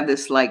then we have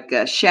this like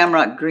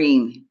shamrock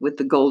green with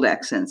the gold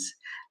accents.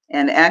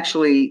 And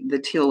actually, the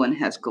teal one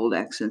has gold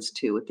accents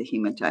too with the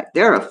hematite.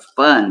 They're a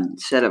fun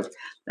set of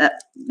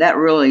that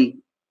really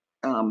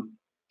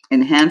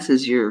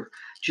enhances your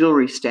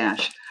jewelry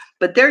stash.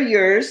 But they're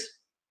yours,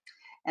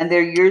 and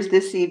they're yours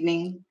this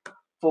evening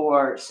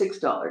for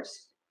 $6.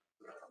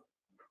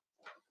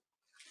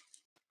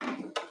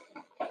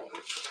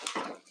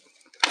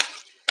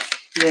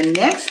 Then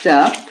next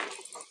up,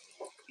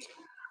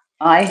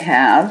 I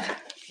have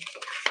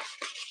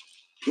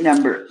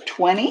number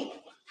 20.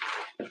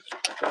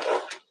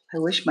 I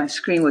wish my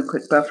screen would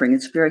quit buffering.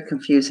 It's very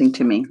confusing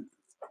to me.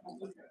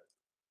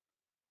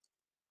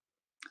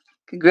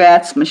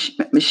 Congrats,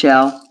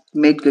 Michelle.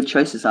 You made good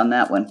choices on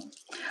that one.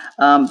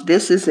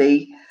 This is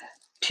a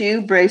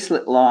 2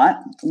 bracelet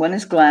lot. One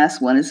is glass,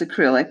 one is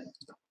acrylic.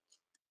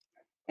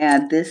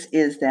 And this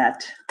is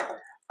that,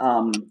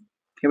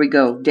 here we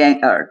go,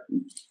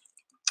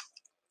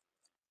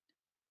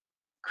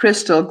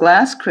 crystal,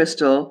 glass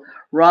crystal,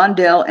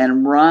 rondelle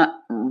and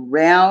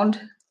round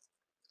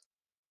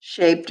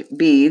shaped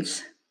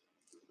beads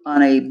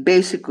on a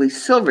basically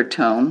silver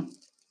tone.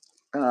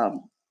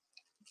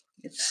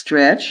 It's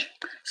stretch,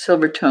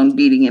 silver tone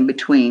beading in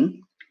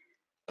between.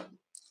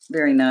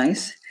 Very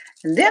nice.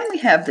 And then we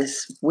have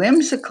this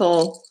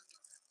whimsical,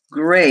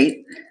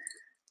 great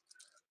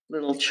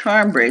little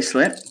charm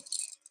bracelet.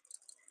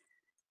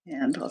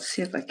 And I'll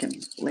see if I can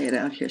lay it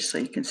out here so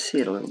you can see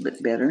it a little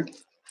bit better.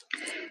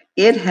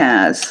 It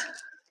has,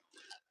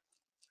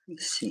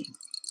 let's see,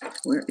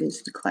 where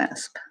is the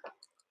clasp?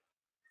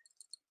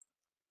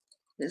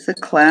 It's a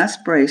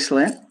clasp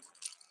bracelet.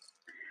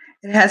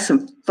 It has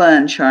some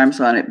fun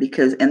charms on it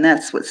because, and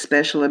that's what's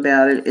special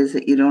about it, is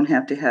that you don't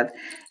have to have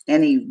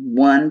any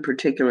one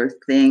particular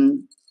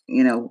thing.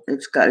 You know,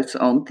 it's got its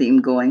own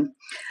theme going.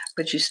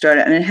 But you start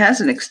out, and it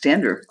has an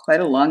extender, quite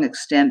a long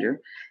extender.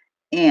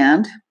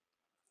 And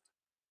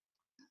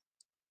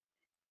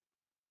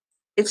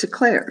it's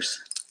eclairs,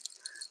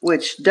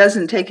 which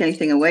doesn't take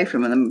anything away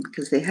from them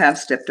because they have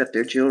stepped up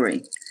their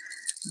jewelry.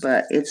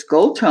 But it's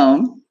gold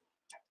tone,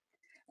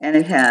 and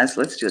it has,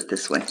 let's do it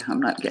this way. I'm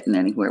not getting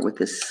anywhere with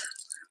this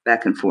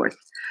back and forth.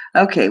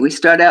 Okay, we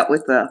start out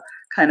with a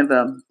kind of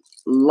a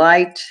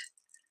light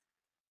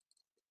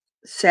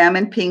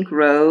salmon pink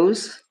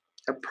rose,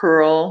 a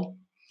pearl.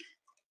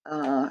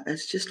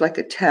 It's just like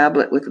a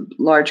tablet with a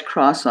large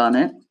cross on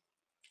it,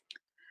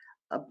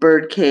 a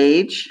bird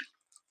cage,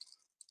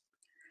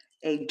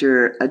 a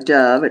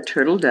dove, a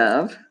turtle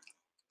dove.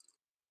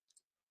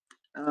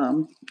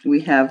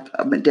 We have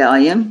a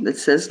medallion that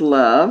says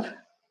love.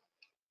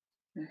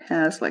 It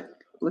has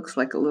looks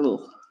like a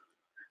little,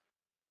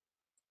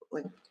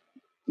 like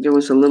there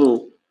was a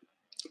little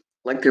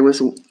like there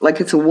was, like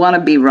it's a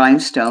wannabe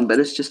rhinestone, but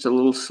it's just a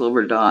little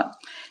silver dot.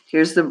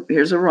 Here's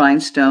a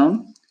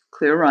rhinestone,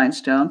 clear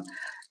rhinestone,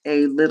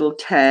 a little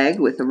tag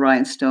with a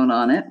rhinestone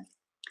on it,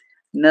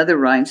 another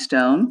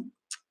rhinestone,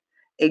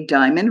 a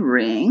diamond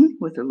ring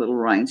with a little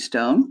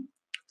rhinestone,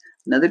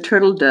 another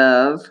turtle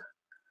dove,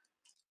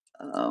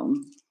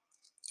 um,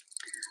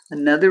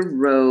 another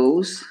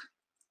rose,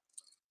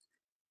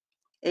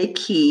 a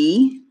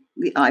key,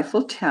 the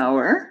Eiffel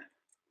Tower,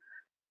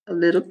 a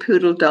little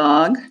poodle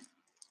dog,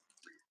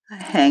 a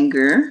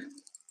hanger,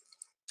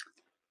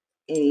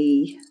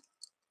 a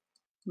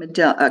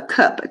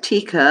cup, a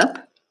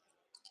teacup,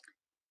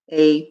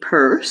 a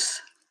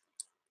purse,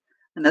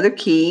 another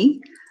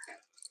key,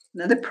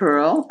 another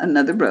pearl,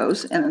 another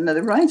rose, and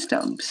another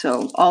rhinestone.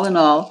 So all in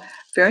all,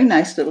 very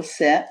nice little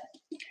set.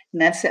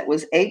 And that set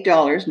was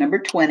 $8, number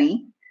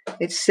 20.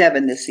 It's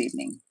 7 this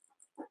evening.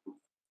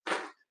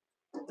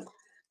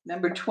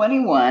 Number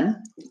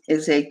 21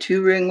 is a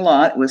 2-ring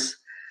lot.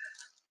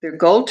 They're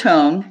gold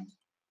tone,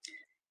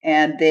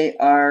 and they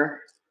are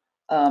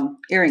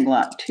earring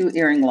lot, 2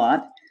 earring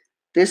lot.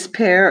 This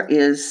pair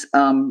is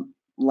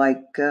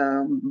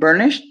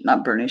burnished,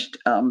 not burnished,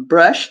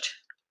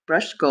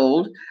 brushed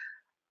gold.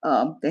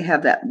 They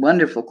have that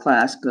wonderful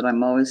clasp that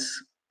I'm always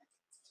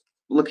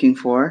looking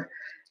for.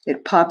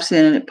 It pops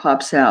in and it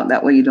pops out.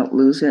 That way you don't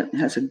lose it. It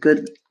has a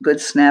good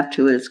snap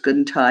to it. It's good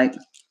and tight.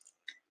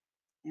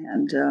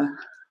 And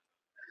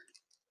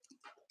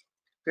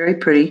very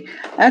pretty.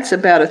 That's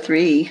about a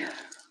 3.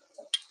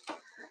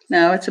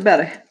 No, it's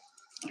about a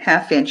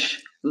half-inch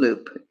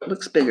loop. It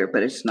looks bigger,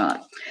 but it's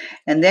not.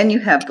 And then you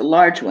have the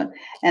large one.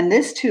 And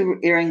this 2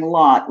 earring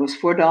lot was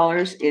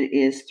 $4. It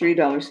is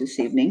 $3 this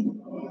evening.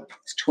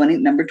 It's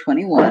number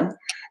 21.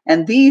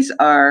 And these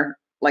are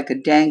like a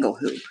dangle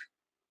hoop.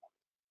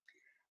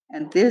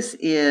 And this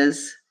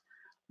is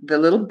the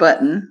little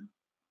button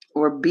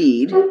or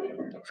bead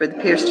for the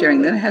pierced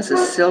earring. Then it has a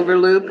silver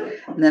loop,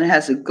 and then it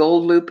has a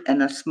gold loop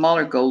and a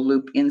smaller gold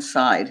loop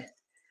inside.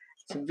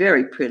 It's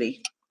very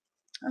pretty.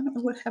 I don't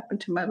know what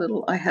happened to my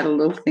I had a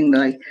little thing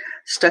that I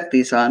stuck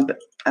these on, but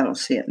I don't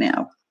see it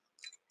now.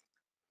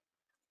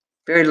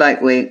 Very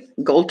lightweight,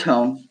 gold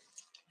tone,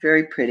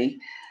 very pretty.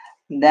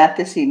 That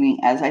this evening,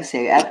 as I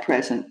say, at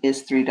present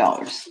is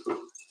 $3.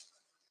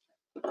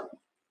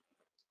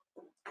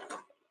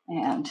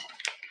 And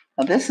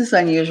now this is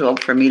unusual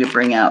for me to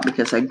bring out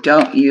because I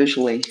don't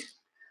usually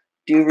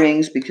do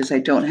rings because I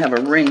don't have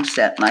a ring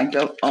set, and I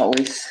don't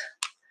always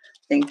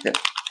think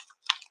that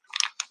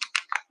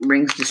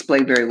rings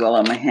display very well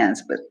on my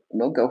hands, but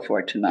we'll go for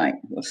it tonight.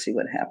 We'll see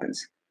what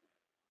happens.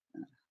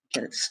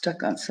 Get it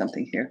stuck on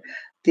something here.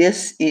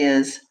 This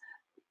is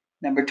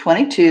number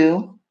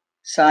 22,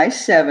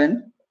 size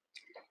 7.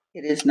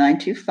 It is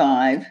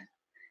 $9.25.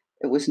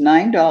 It was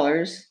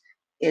 $9.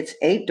 It's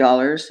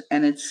 $8,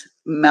 and it's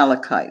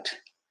malachite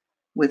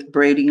with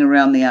braiding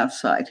around the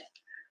outside.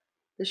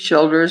 The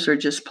shoulders are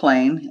just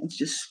plain. It's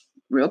just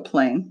real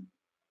plain.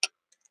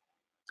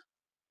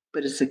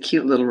 But it's a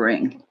cute little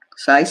ring.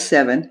 Size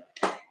 7.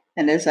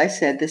 And as I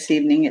said, this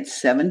evening it's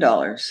 $7.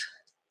 Michelle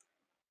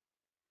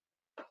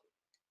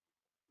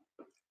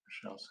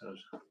says,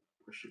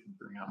 wish you could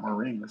bring out more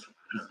rings.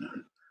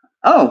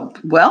 Oh,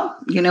 well,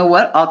 you know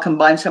what? I'll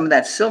combine some of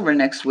that silver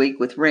next week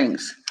with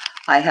rings.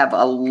 I have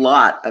a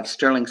lot of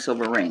sterling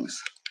silver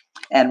rings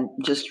and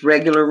just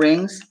regular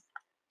rings.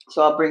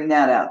 So I'll bring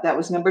that out. That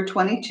was number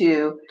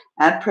 22.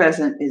 At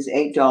present is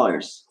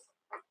 $8.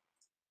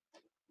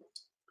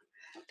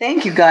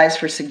 Thank you guys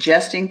for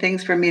suggesting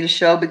things for me to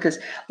show, because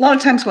a lot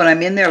of times when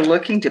I'm in there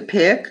looking to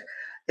pick,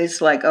 it's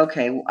like,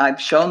 okay,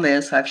 I've shown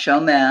this, I've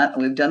shown that.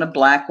 We've done a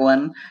black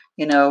one.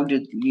 You know,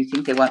 do you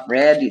think they want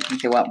red? Do you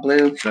think they want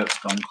blue? What's that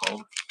stone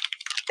called?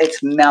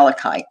 It's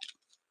malachite.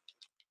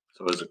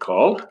 So is it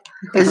called?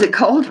 Is it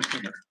called?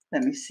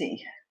 Let me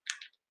see.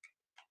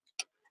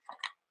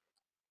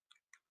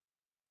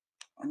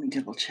 Let me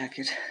double check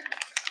it.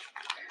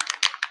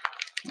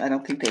 I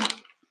don't think they.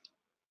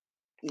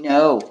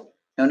 No.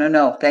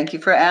 Thank you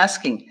for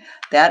asking.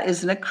 That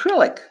is an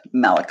acrylic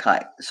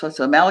malachite. So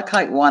it's a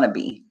malachite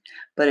wannabe,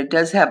 but it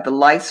does have the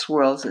light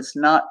swirls. It's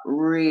not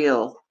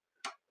real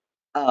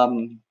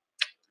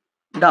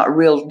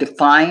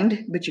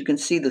defined, but you can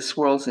see the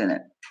swirls in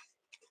it.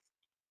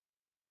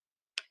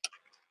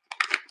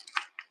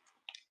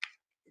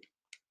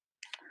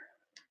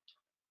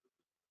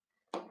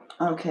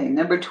 Okay,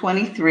 number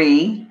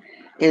 23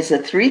 is a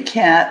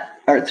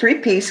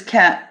 3-piece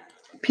cat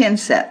pin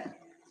set.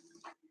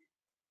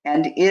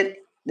 And it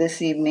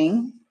this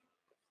evening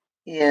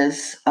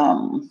is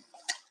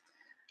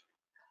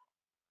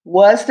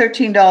was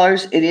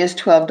 $13. It is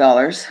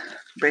 $12.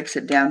 Breaks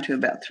it down to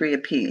about 3 a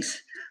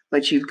piece.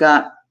 But you've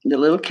got the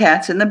little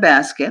cats in the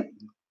basket.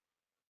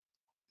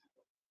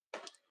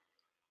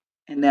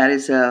 And that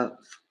is a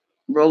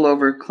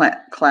rollover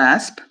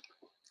clasp.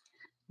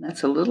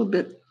 That's a little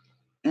bit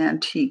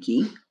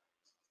antique-y,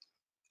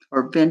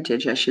 or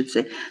vintage, I should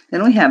say.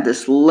 Then we have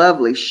this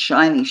lovely,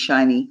 shiny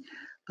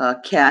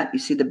cat. You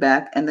see the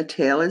back and the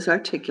tail is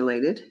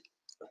articulated.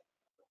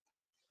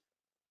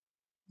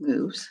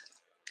 Moves.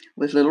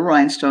 with little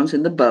rhinestones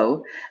in the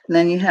bow. And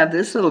then you have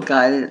this little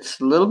guy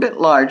that's a little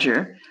bit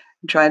larger,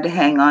 trying to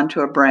hang on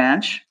to a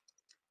branch.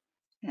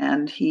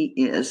 And he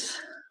is,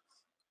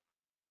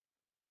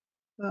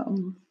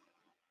 don't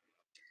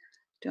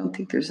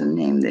think there's a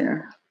name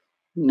there.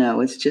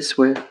 No, it's just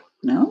where,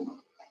 no?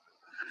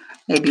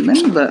 Maybe, let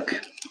me look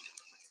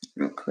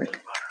real quick.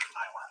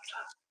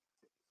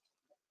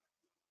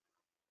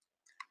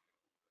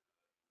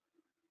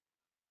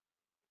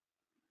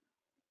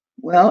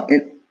 Well,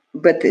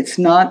 but it's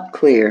not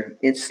clear.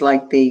 It's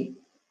like they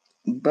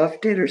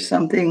buffed it or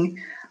something.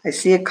 I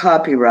see a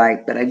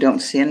copyright, but I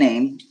don't see a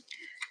name.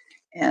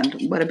 And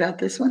what about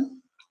this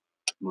one?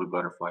 Blue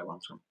butterfly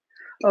wants them.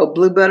 Oh,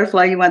 blue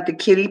butterfly, you want the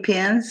kitty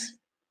pins?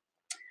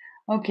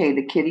 Okay,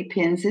 the kitty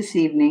pins this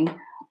evening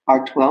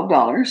are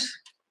 $12.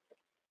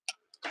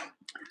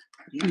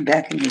 Put him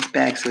back in his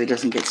bag so he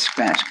doesn't get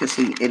scratched because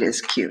it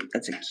is cute.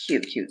 That's a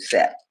cute, cute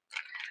set.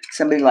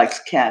 Somebody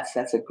likes cats.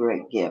 That's a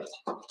great gift.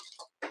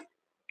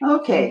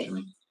 Okay.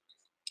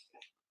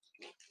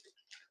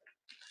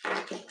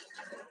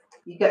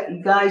 You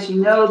guys,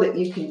 you know that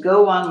you can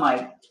go on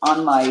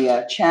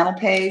my channel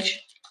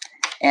page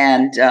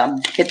and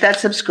hit that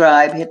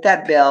subscribe, hit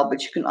that bell,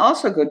 but you can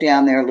also go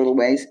down there a little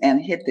ways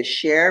and hit the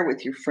share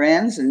with your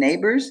friends and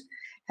neighbors,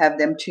 have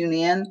them tune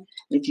in.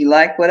 If you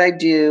like what I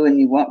do and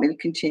you want me to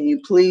continue,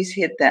 please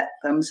hit that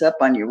thumbs up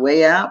on your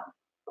way out.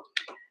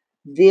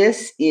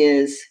 This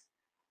is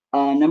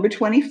number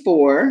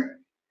 24,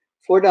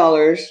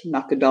 $4,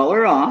 knock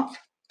 $1 off,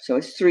 so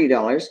it's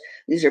 $3.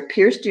 These are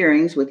pierced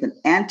earrings with an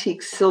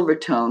antique silver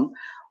tone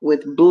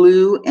with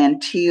blue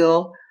and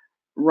teal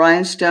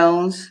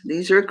rhinestones.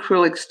 These are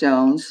acrylic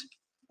stones,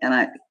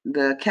 and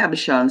the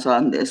cabochons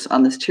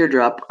on this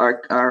teardrop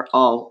are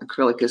all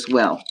acrylic as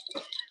well.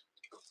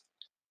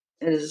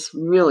 It is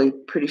really a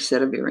pretty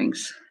set of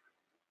earrings.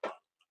 I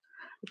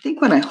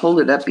think when I hold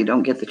it up, you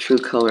don't get the true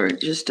color.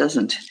 It just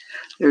doesn't.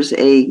 There's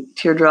a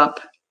teardrop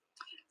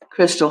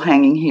crystal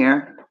hanging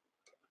here.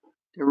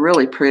 They're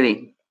really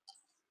pretty.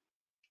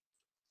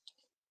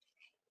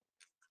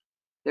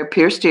 They're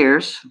pierced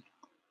ears,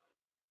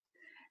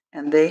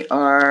 and they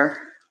are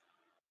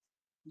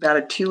about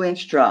a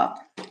 2-inch drop.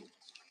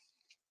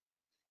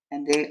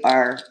 And they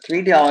are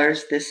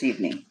 $3 this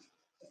evening.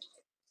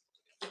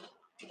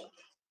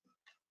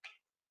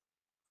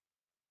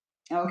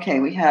 Okay,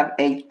 we have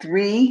a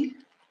three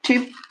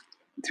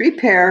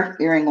pair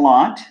earring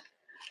lot.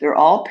 They're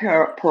all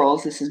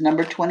pearls. This is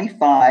number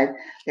 25.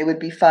 They would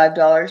be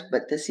 $5,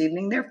 but this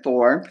evening they're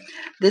 $4.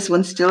 This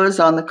one still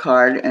is on the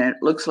card, and it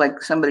looks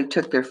like somebody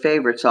took their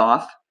favorites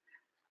off.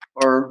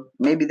 Or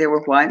maybe they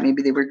were white,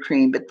 maybe they were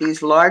cream. But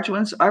these large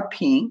ones are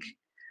pink.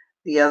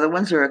 The other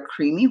ones are a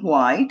creamy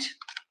white.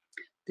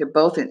 They're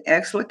both in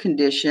excellent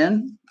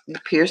condition. They're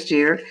pierced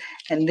ear.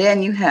 And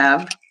then you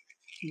have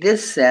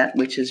this set,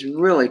 which is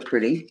really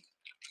pretty,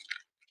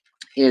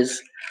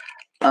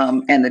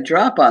 and the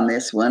drop on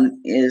this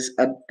one is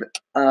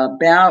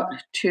about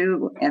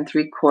 2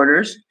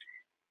 3/4,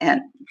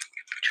 and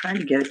trying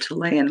to get it to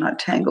lay and not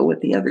tangle with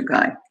the other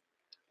guy.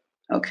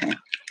 Okay,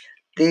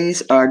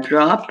 these are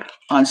drop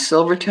on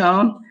silver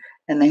tone,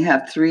 and they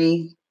have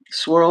 3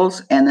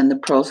 swirls and then the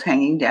pearls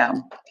hanging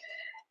down.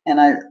 And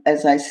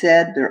as I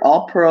said, they're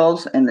all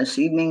pearls, and this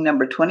evening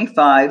number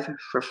 25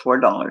 for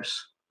 $4.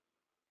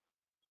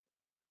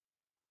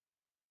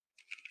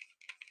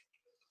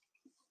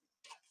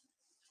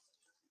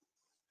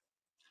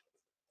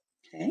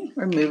 Okay,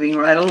 we're moving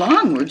right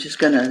along. We're just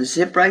going to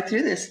zip right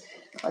through this.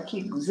 If I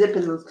keep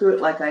zipping through it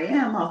like I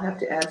am, I'll have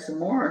to add some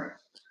more.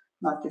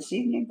 Not this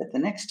evening, but the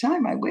next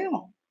time I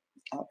will.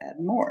 I'll add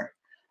more.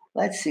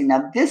 Let's see.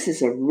 Now, this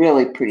is a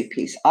really pretty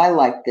piece. I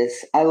like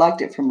this. I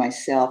liked it for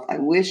myself. I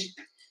wish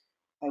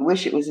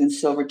it was in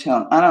silver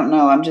tone. I don't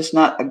know. I'm just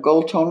not a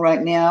gold tone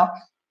right now.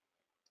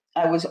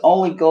 I was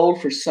only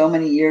gold for so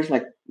many years,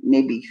 like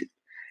maybe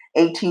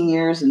 18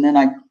 years, and then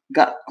I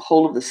got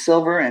hold of the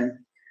silver and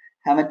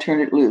haven't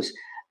turned it loose.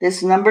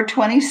 This number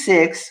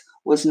 26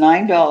 was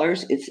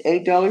 $9. It's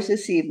 $8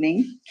 this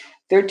evening.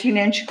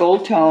 13-inch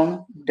gold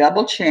tone,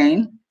 double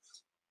chain.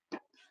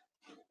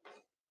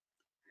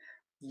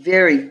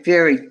 Very,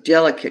 very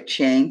delicate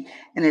chain.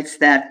 And it's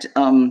that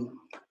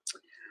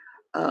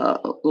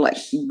like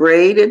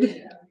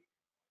braided,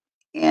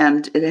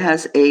 and it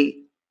has a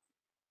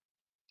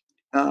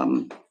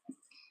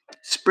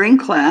spring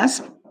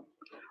clasp,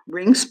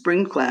 ring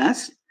spring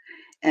clasp,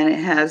 and it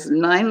has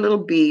 9 little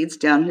beads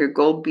down here,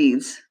 gold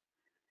beads,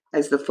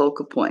 as the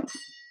focal point.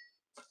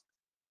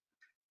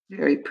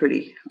 Very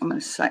pretty. I'm going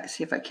to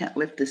see if I can't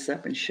lift this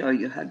up and show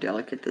you how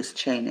delicate this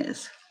chain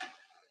is.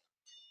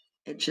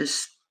 It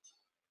just,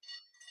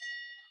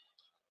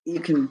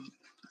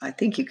 I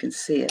think you can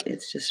see it.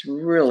 It's just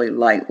really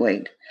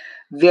lightweight.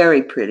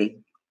 Very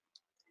pretty.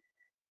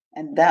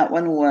 And that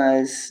one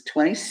was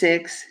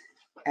 $26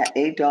 at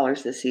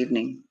 $8 this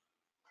evening.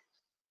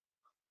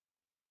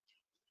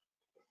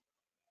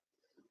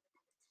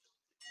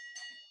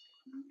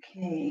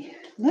 Okay,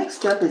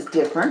 next up is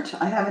different.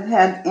 I haven't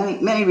had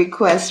many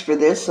requests for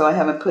this, so I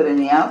haven't put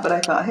any out, but I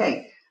thought,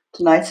 hey,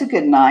 tonight's a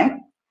good night.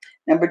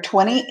 Number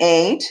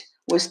 28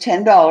 was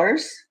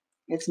 $10.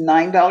 It's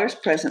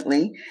 $9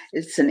 presently.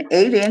 It's an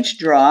 8-inch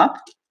drop,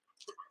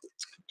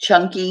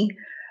 chunky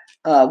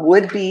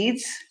wood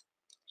beads,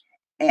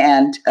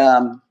 and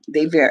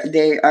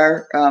they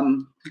are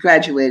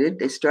graduated.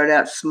 They start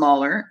out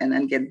smaller and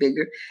then get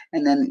bigger,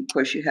 and then of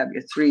course you have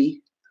your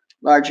 3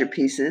 larger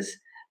pieces.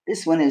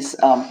 This one is,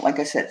 like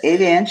I said,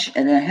 8-inch,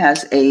 and it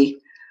has a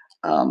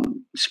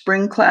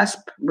spring clasp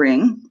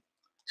ring.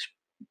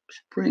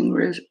 Spring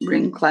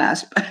ring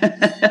clasp.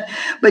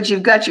 But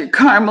you've got your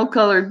caramel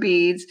colored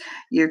beads,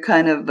 your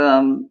kind of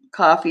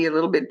coffee, a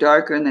little bit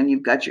darker, and then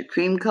you've got your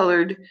cream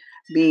colored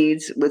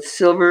beads with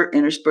silver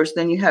interspersed.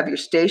 Then you have your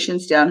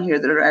stations down here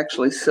that are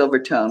actually silver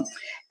tone.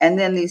 And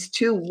then these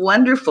 2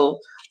 wonderful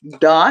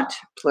dot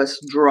plus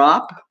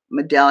drop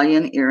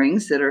medallion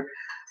earrings that are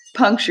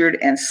punctured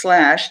and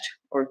slashed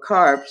or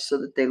carved so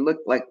that they look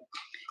like,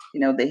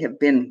 they have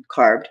been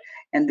carved.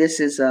 And this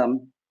is, as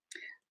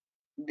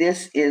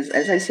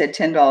I said,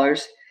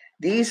 $10.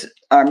 These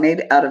are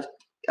made out of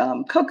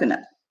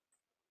coconut.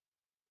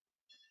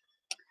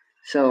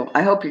 So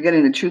I hope you're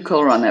getting the true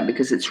color on that,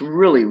 because it's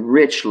really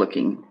rich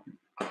looking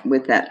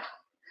with that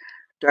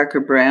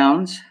darker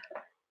browns.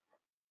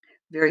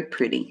 Very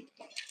pretty.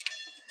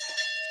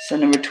 So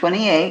number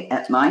 28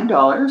 at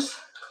 $9.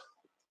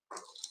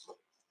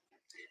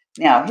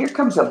 Now here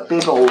comes a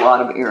big old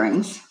lot of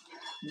earrings.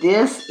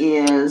 This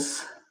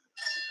is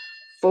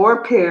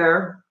 4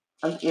 pair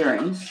of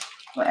earrings.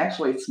 Well,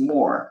 actually it's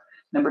more.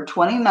 Number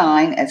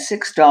 29 at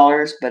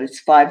 $6, but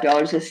it's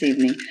 $5 this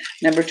evening.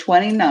 Number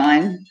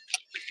 29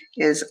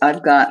 is,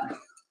 I've got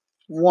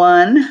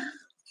 1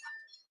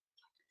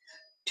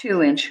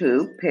 2-inch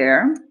hoop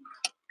pair,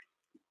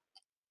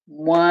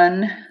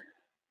 1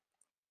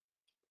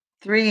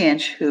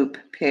 3-inch hoop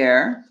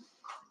pair,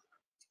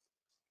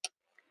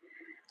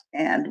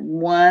 and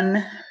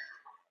 1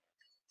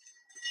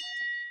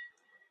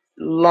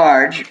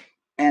 large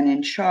and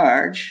in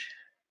charge,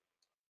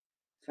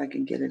 if I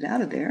can get it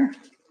out of there,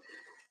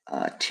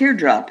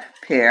 teardrop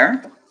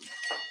pair,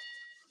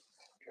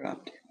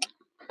 dropped,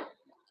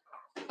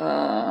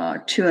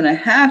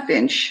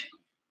 2.5-inch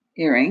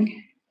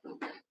earring.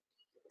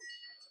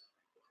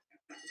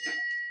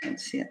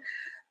 Let's see it.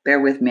 Bear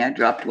with me, I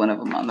dropped one of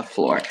them on the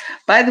floor.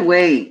 By the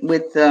way,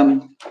 with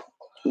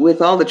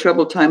all the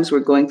troubled times we're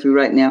going through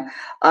right now,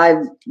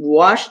 I've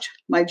washed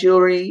my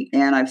jewelry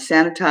and I've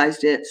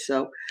sanitized it,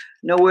 so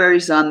no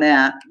worries on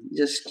that.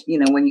 Just,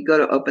 when you go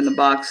to open the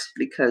box,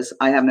 because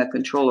I have no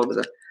control over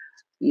the,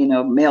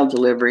 mail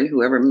delivery,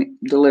 whoever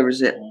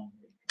delivers it.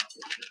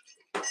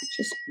 It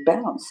just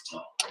bounced.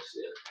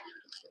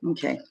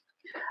 Okay.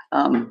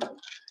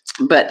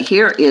 But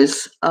here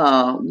is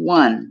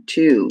 1,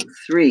 2,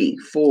 3,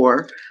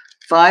 4,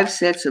 5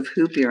 sets of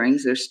hoop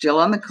earrings. They're still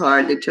on the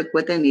card. They took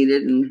what they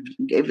needed and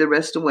gave the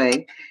rest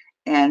away.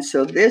 And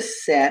so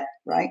this set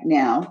right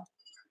now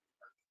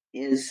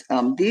is,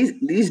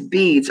 these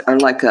beads are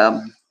like I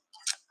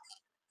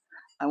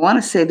want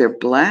to say they're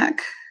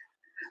black.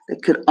 They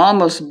could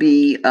almost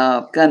be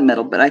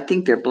gunmetal, but I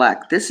think they're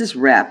black. This is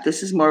wrapped.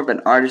 This is more of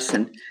an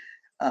artisan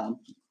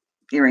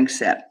earring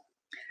set.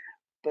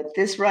 But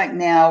this right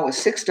now was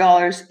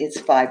 $6.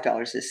 It's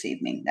 $5 this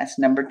evening. That's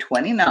number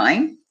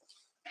 29.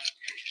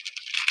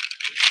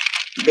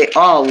 They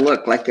all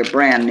look like they're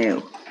brand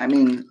new. I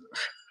mean,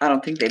 I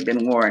don't think they've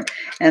been worn.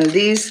 And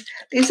these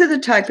are the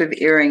type of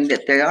earring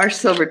that they are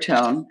silver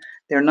tone.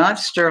 They're not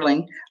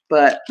sterling,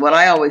 but what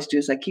I always do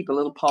is I keep a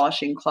little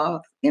polishing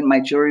cloth in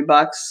my jewelry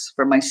box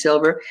for my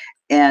silver.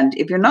 And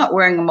if you're not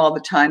wearing them all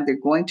the time, they're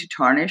going to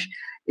tarnish.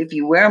 If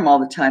you wear them all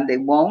the time, they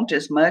won't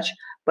as much.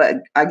 But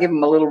I give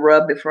them a little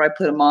rub before I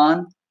put them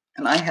on.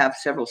 And I have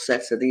several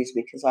sets of these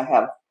because I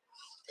have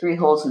 3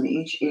 holes in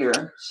each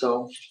ear.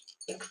 So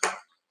a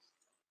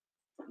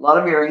lot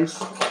of earrings.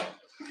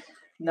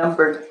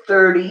 Number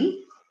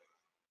 30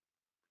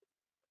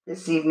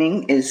 this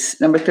evening is,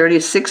 number 30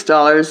 is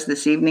 $6.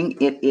 This evening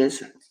it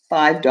is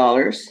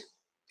 $5.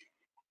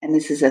 And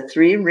this is a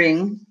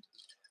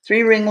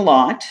 3-ring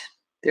lot.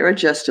 They're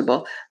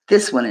adjustable.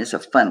 This one is a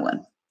fun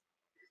one.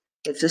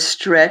 It's a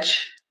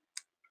stretch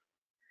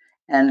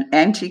and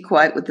antique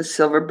white with the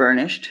silver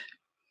burnished.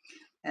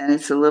 And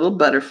it's a little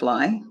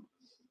butterfly.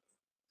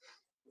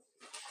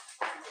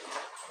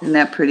 Isn't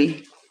that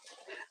pretty?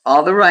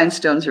 All the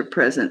rhinestones are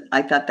present.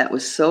 I thought that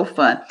was so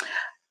fun.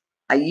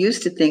 I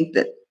used to think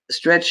that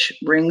stretch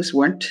rings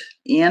weren't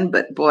in,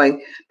 but boy,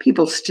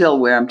 people still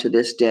wear them to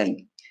this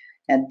day.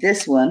 And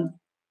this one,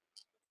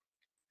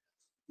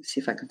 let's see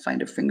if I can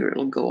find a finger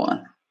it'll go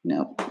on.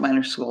 No, mine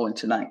are swollen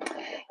tonight.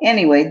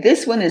 Anyway,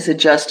 this one is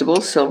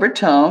adjustable, silver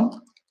tone.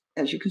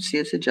 As you can see,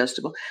 it's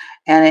adjustable.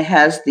 And it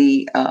has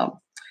the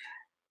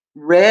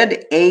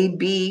red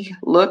AB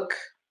look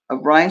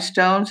of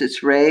rhinestones.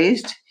 It's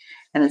raised,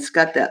 and it's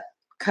got that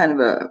kind of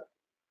a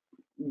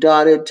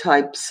dotted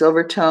type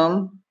silver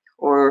tone,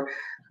 or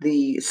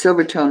the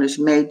silver tone is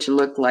made to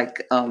look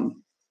like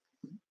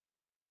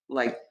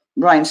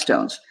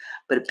rhinestones,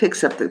 but it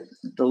picks up the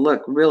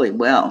look really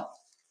well.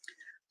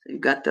 So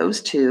you've got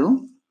those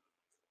 2.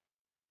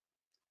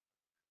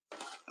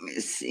 Let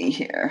me see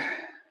here.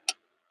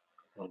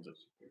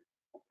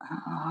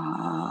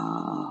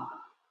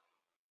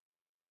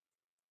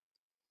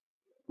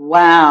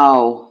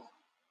 Wow.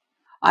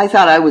 I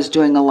thought I was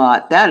doing a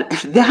lot.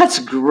 That's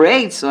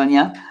great,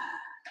 Sonia.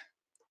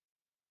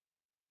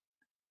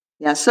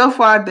 Yeah, so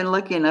far I've been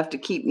lucky enough to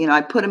keep,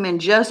 I put them in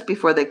just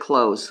before they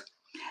close.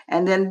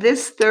 And then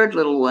this third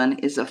little one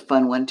is a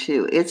fun one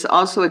too. It's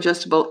also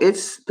adjustable.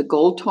 It's the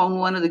gold tone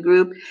one of the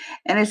group.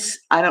 And it's,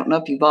 I don't know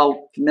if you've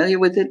all familiar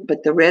with it,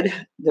 but the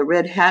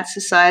Red Hat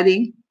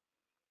Society.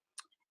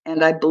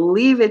 And I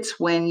believe it's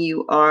when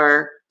you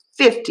are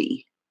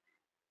 50,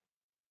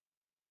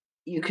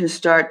 you can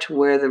start to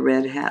wear the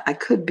red hat. I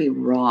could be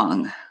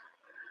wrong.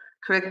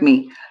 Correct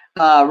me.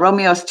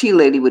 Romeo's tea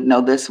lady would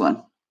know this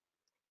one.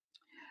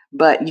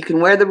 But you can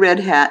wear the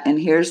red hat, and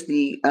here's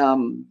the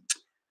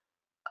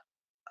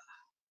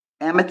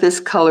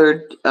amethyst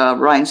colored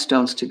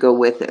rhinestones to go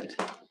with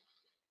it.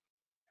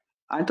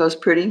 Aren't those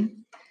pretty?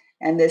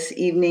 And this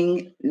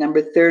evening,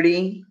 number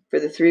 30 for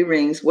the 3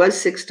 rings was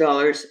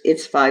 $6.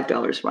 It's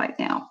 $5 right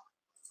now.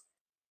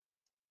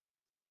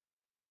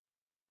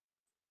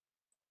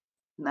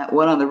 And that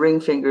one on the ring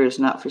finger is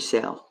not for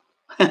sale.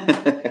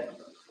 That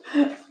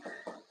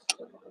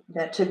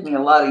took me a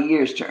lot of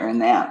years to earn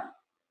that.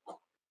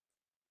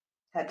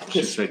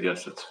 She said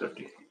yes, it's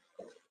 50.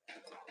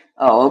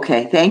 Oh,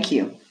 okay. Thank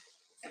you.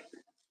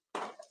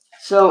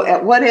 So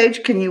at what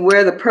age can you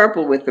wear the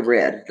purple with the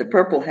red, the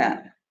purple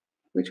hat?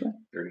 Which one?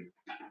 30.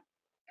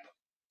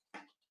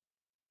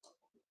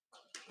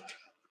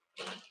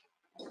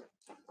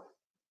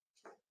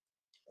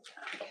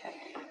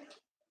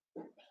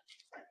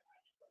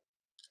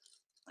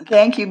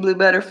 Thank you, Blue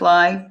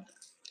Butterfly.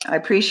 I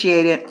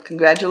appreciate it.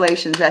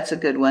 Congratulations. That's a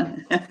good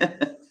one.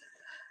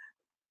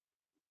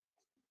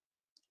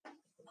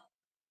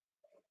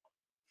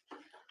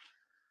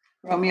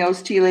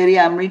 Romeo's tea lady,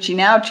 I'm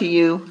reaching out to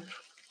you.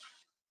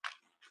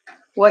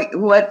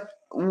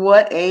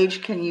 What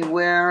age can you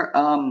wear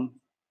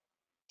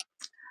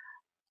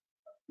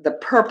the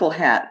purple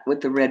hat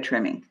with the red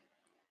trimming?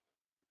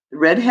 The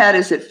red hat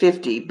is at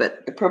 50,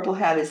 but the purple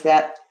hat is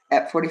that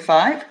at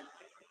 45?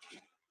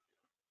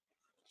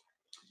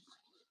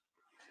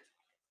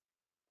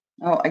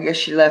 Oh, I guess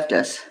she left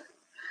us.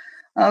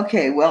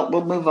 Okay, well,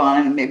 we'll move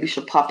on and maybe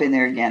she'll pop in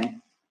there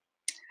again.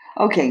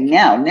 Okay,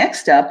 now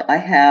next up I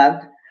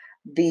have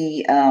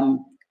the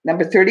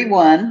number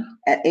 31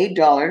 at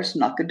 $8,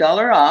 knock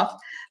 $1 off.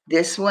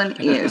 This one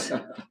is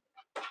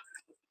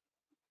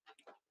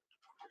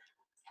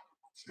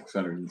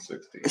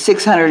 660.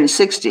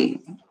 660.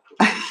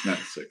 Not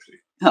 60.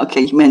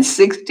 Okay, you meant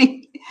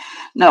 60?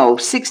 No,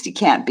 60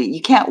 can't be.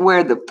 You can't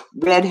wear the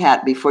red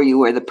hat before you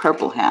wear the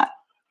purple hat.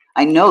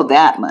 I know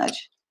that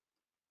much.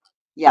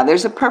 Yeah,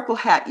 there's a purple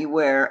hat you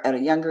wear at a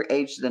younger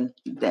age than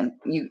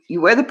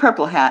you wear the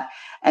purple hat,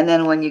 and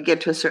then when you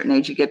get to a certain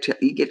age, you get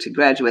to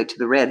graduate to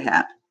the red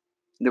hat.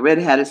 The red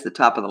hat is the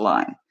top of the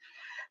line.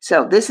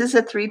 So this is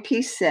a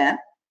 3-piece set.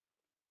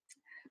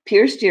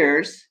 Pierced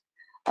ears,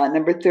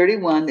 number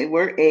 31. They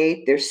were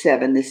 8. They're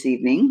 7 this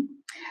evening.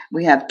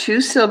 We have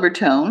 2 silver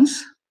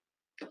tones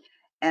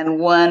and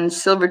 1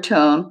 silver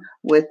tone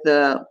with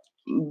the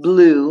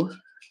blue.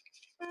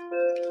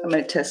 I'm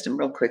going to test them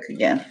real quick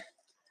again.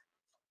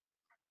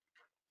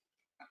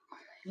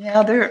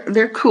 Yeah,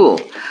 they're cool.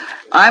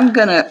 I'm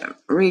going to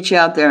reach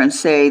out there and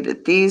say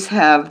that these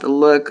have the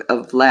look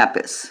of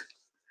lapis.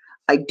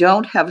 I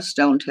don't have a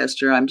stone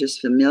tester. I'm just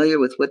familiar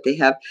with what they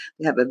have.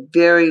 They have a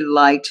very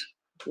light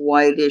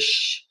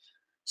whitish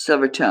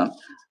silver tone,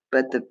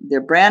 but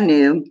they're brand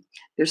new.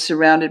 They're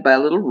surrounded by a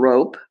little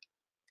rope,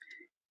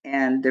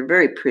 and they're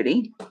very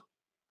pretty.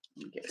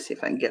 Let me see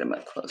if I can get them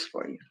up close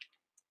for you.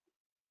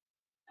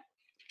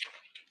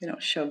 They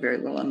don't show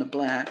very well on the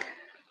black.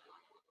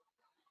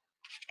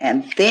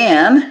 And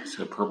then...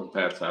 So purple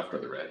hat's after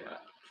the red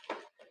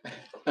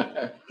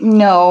hat.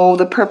 No,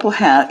 the purple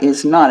hat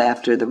is not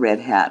after the red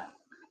hat.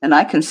 And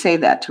I can say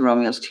that to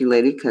Romeo's tea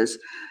lady because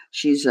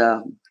she's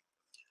a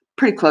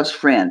pretty close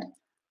friend.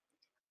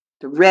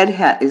 The red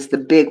hat is the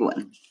big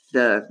one.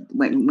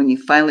 When you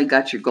finally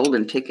got your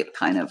golden ticket,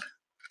 kind of.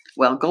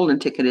 Well, golden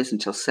ticket is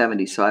until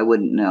 70, so I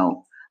wouldn't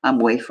know. I'm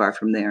way far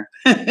from there.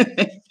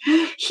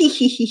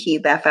 Hee,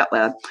 laugh out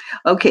loud.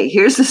 Okay,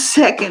 here's the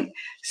second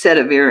set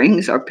of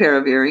earrings, or pair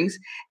of earrings.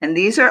 And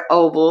these are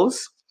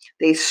ovals.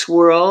 They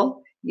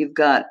swirl. You've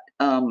got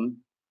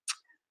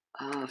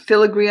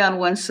filigree on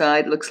one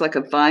side. Looks like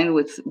a vine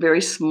with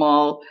very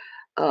small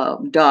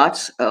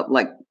dots,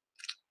 like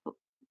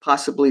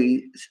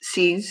possibly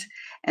seeds.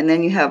 And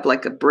then you have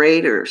like a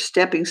braid or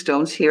stepping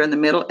stones here in the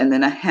middle, and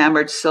then a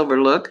hammered silver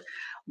look.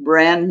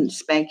 Brand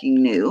spanking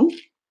new.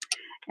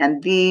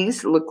 And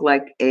these look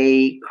like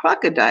a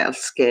crocodile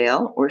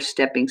scale or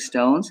stepping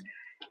stones,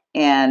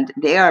 and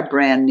they are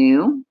brand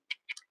new.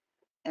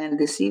 And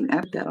this evening,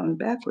 I've got on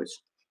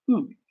backwards.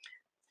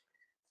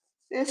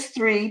 This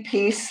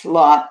 3-piece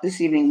lot this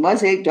evening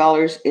was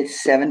 $8.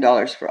 It's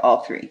 $7 for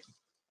all 3.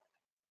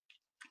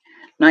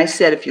 Nice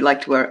set if you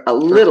like to wear a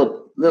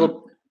little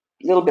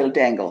bit of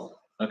dangle.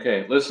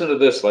 Okay, listen to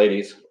this,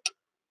 ladies.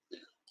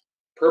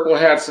 Purple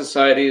Hat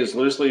Society is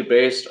loosely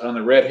based on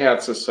the Red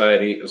Hat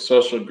Society, a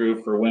social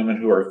group for women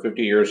who are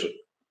 50 years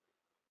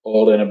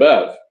old and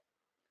above.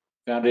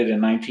 Founded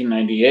in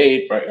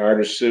 1998 by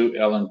artist Sue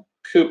Ellen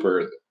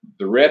Cooper,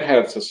 the Red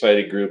Hat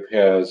Society group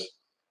has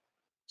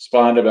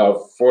spawned about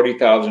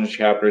 40,000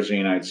 chapters in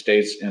the United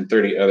States and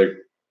 30 other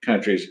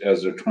countries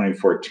as of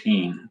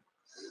 2014.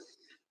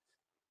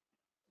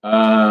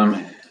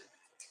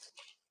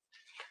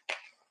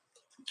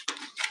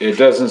 It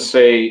doesn't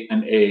say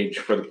an age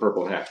for the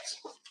Purple Hats.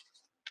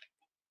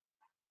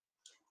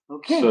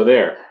 Okay. So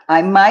there.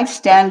 I might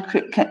stand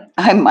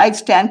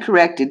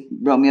corrected,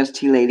 Romeo's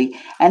Tea Lady.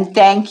 And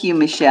thank you,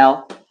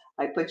 Michelle.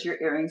 I put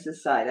your earrings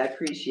aside. I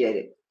appreciate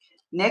it.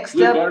 Next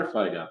Blue up.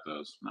 Butterfly got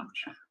those. No,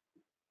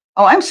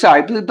 oh, I'm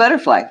sorry. Blue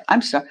Butterfly.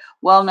 I'm sorry.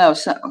 Well, no.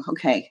 So,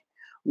 okay.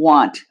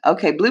 Want.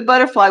 Okay. Blue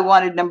Butterfly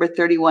wanted number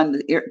 31,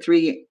 the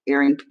 3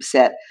 earring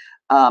set,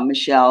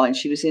 Michelle, and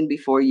she was in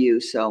before you.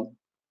 So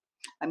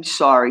I'm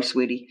sorry,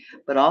 sweetie,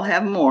 but I'll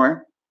have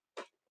more.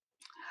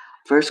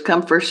 First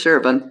come, first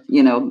serve. And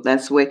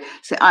that's the way.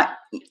 So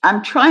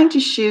I'm trying to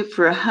shoot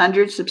for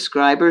 100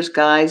 subscribers,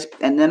 guys,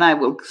 and then I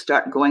will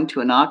start going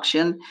to an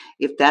auction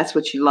if that's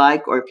what you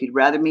like, or if you'd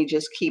rather me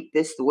just keep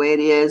this the way it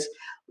is,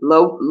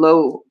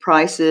 low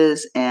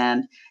prices,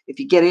 and if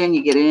you get in,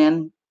 you get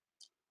in.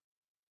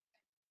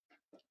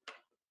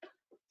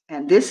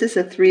 And this is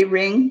a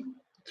 3-ring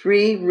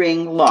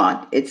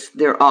lot.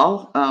 They're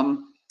all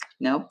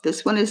no,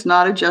 this one is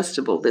not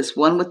adjustable. This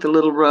one with the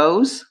little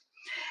rose.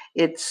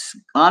 It's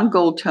on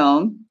gold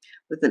tone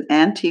with an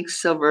antique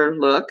silver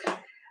look,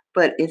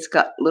 but it's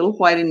got little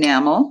white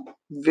enamel,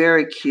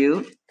 very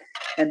cute.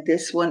 And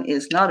this one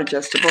is not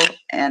adjustable,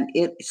 and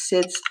it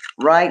sits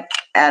right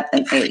at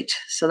an 8.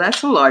 So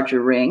that's a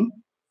larger ring.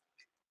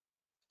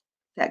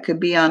 That could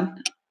be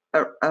on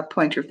a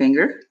pointer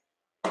finger.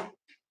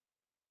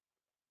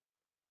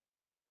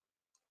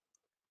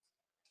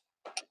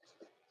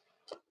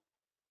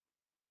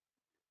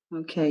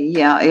 Okay,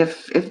 yeah,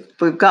 if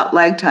we've got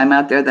lag time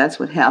out there, that's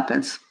what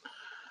happens.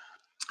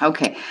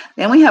 Okay,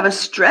 then we have a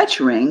stretch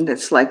ring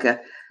that's like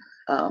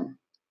an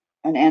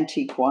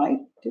antique white.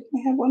 Didn't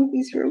I have one of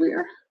these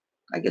earlier?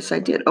 I guess I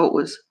did.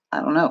 Oh, I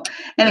don't know.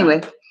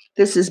 Anyway,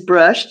 This is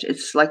brushed.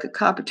 It's like a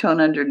copper tone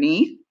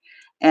underneath,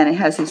 and it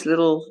has these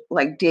little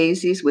like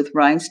daisies with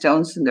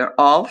rhinestones, and they're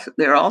all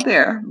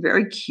there.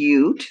 Very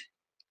cute.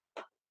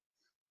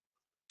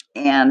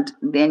 And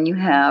then you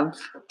have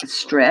a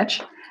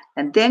stretch,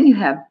 and then you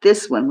have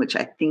this one, which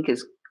I think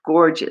is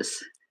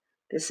gorgeous.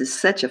 This is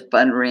such a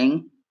fun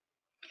ring,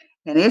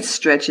 and it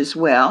stretches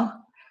well,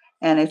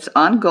 and it's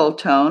on gold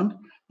tone,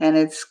 and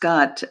it's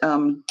got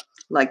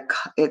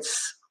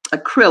it's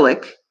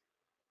acrylic,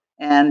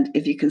 and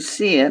if you can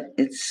see it,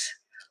 it's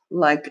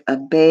like a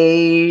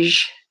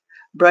beige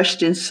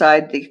brushed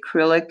inside the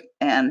acrylic,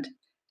 and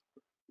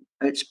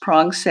it's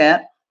prong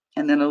set,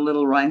 and then a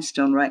little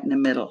rhinestone right in the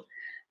middle.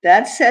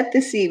 That set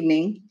this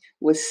evening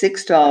was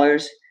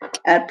 $6.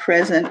 At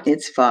present,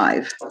 it's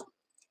 $5.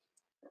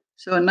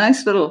 So a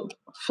nice little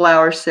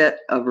flower set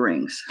of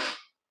rings.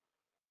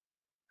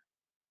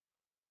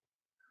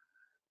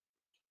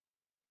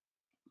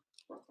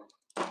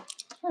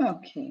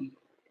 Okay.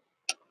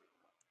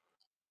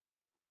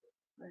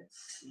 Let's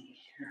see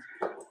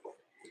here.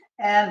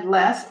 And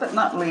last but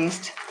not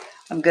least,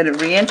 I'm going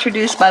to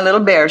reintroduce my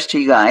little bears to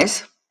you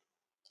guys.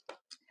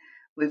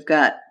 We've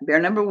got bear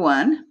number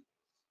 1,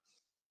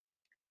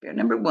 bear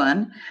number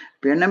 1,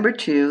 bear number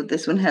 2.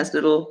 This one has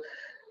little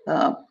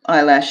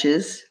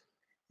eyelashes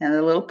and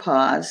the little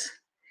paws.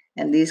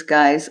 And these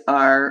guys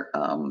are,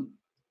 I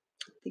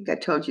think I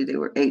told you they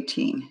were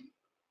 18.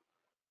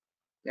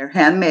 They're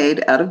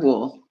handmade out of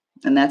wool,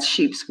 and that's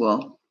sheep's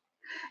wool.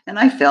 And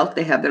I felt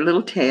they have their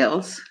little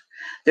tails.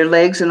 Their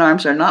legs and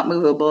arms are not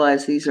movable,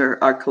 as these are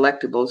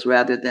collectibles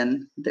rather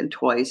than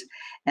toys.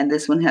 And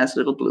this one has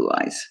little blue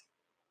eyes.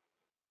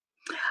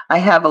 I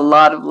have a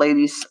lot of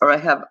ladies, or I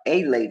have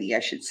a lady, I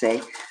should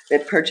say,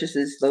 that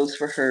purchases those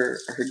for her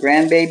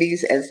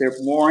grandbabies as they're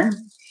born.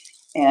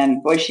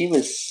 And boy, she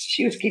was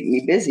keeping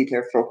me busy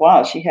there for a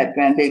while. She had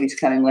grandbabies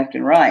coming left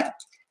and right.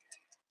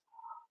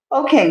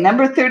 Okay,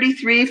 number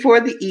 33 for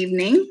the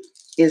evening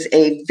is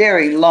a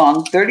very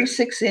long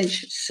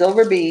 36-inch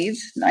silver beads,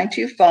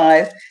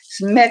 925.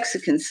 It's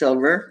Mexican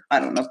silver. I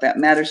don't know if that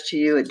matters to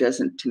you. It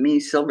doesn't to me.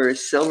 Silver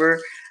is silver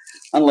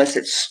unless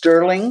it's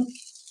sterling.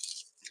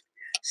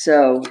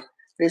 So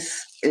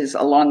this is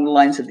along the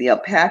lines of the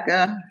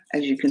alpaca.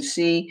 As you can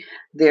see,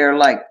 they're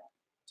like,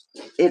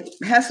 it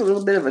has a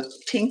little bit of a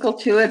tinkle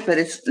to it, but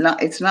it's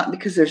not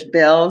because there's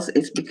bells.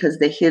 It's because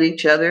they hit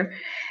each other,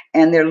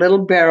 and they're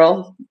little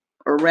barrel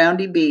or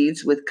roundy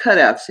beads with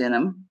cutouts in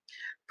them,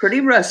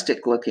 pretty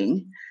rustic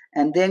looking.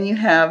 And then you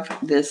have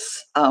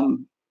this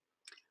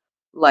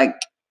like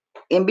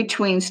in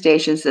between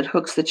stations that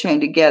hooks the chain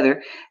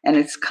together, and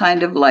it's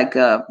kind of like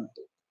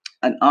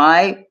an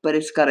eye, but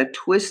it's got a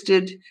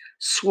twisted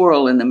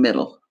swirl in the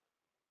middle.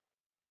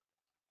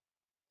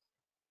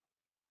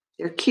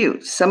 They're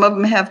cute. Some of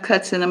them have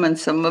cuts in them and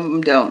some of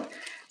them don't.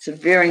 It's a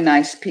very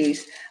nice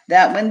piece.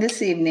 That one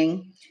this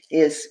evening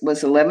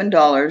was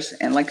 $11,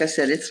 and like I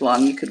said, it's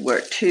long. You could wear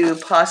it 2,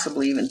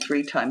 possibly even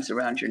 3 times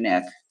around your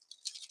neck.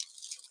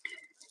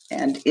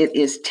 And it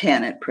is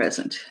 10 at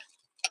present.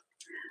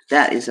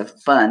 That is a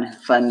fun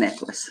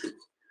necklace.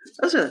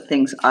 Those are the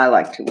things I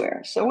like to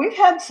wear. So we've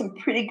had some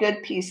pretty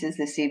good pieces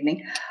this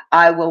evening.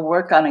 I will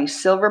work on a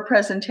silver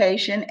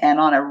presentation and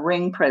on a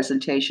ring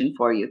presentation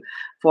for you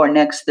for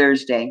next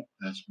Thursday.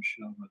 That's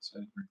Michelle. What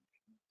size ring?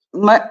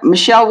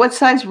 Michelle, what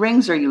size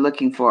rings are you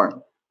looking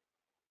for?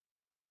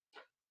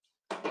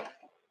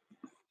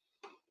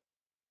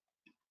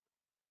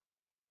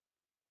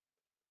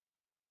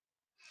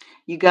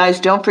 You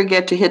guys, don't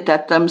forget to hit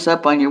that thumbs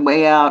up on your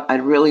way out.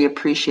 I'd really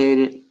appreciate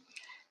it.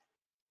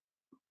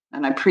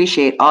 And I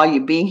appreciate all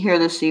you being here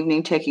this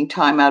evening, taking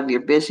time out of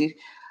your busy.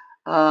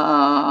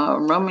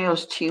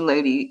 Romeo's Tea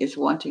Lady is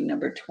wanting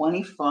number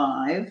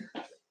 25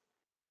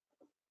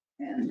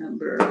 and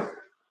number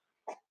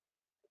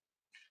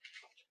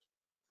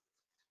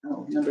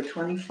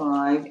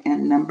 25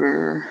 and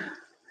number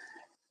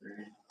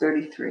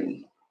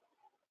 33.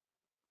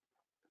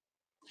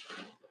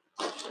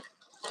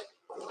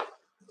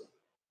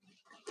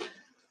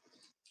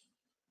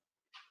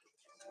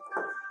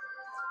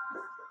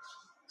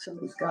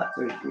 Somebody's got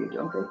 33,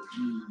 don't they?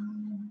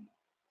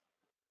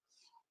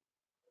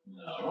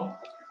 No.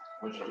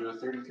 What'd you do with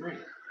 33?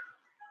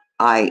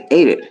 I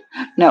ate it.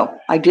 No,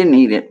 I didn't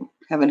eat it.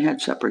 Haven't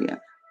had supper yet.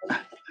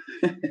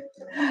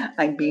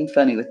 I'm being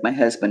funny with my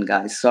husband,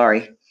 guys.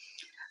 Sorry.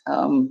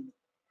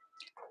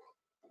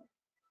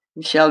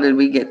 Michelle, did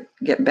we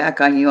get back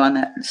on you on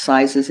that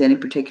sizes, any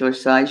particular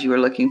size you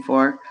were looking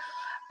for?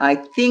 I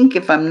think,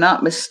 if I'm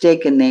not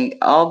mistaken,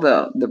 all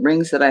the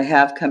rings that I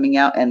have coming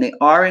out, and they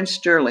are in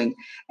sterling,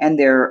 and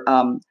they're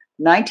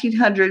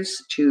 1900s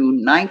to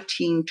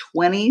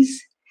 1920s,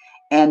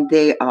 and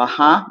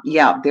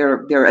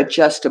they're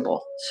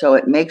adjustable, so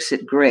it makes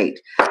it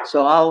great.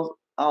 So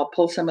I'll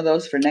pull some of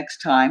those for next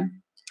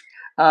time.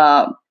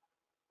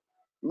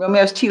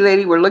 Romeo's Tea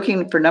Lady, we're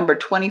looking for number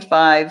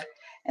 25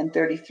 and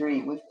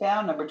 33. We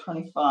found number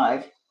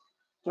 25.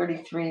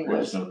 33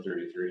 was. There's no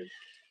 33.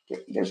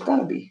 There's got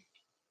to be.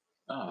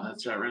 Oh,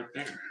 that's right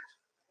there.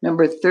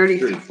 Number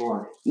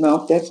 34.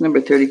 No, that's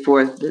number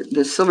 34.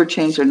 The silver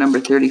chains are number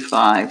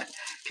 35.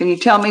 Can you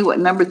tell me what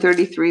number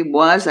 33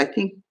 was? I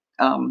think.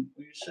 You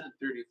said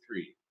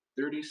 33.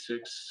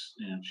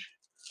 36-inch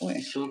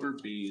silver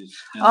beads.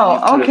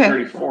 And okay.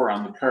 34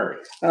 on the card.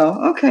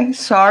 Oh, okay.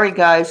 Sorry,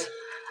 guys.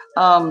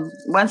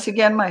 Once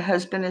again, my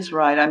husband is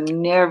right. I'm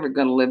never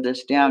going to live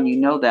this down. You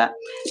know that.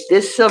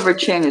 This silver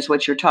chain is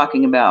what you're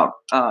talking about,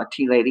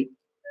 Tea Lady.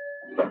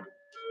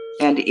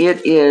 And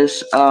it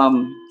is, it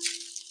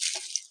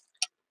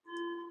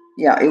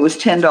was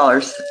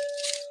 $10.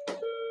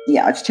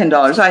 Yeah, it's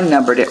 $10. I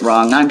numbered it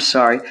wrong. I'm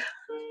sorry.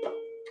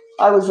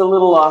 I was a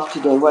little off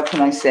today. What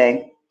can I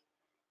say?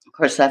 Of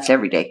course, that's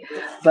every day.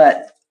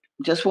 But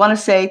just want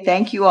to say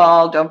thank you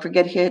all. Don't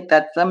forget to hit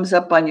that thumbs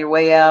up on your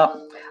way out.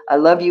 I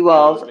love you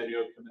all.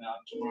 Video coming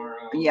out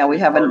tomorrow. Yeah, we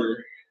have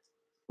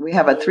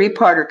a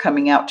 3-parter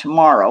coming out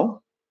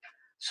tomorrow.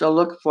 So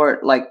look for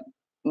it like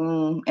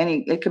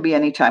it could be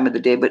any time of the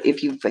day, but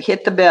if you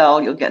hit the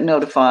bell, you'll get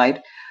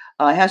notified.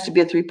 It has to be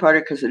a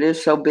 3-parter because it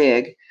is so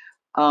big.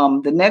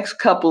 The next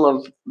couple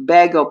of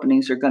bag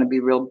openings are going to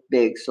be real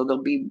big, so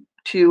there'll be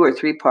 2 or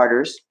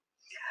 3-parters.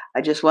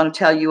 I just want to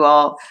tell you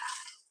all,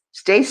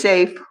 stay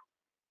safe,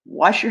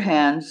 wash your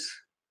hands,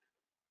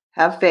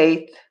 have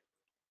faith,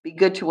 be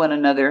good to one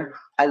another.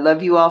 I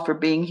love you all for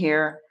being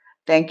here.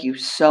 Thank you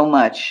so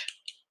much.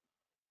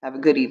 Have a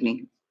good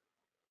evening.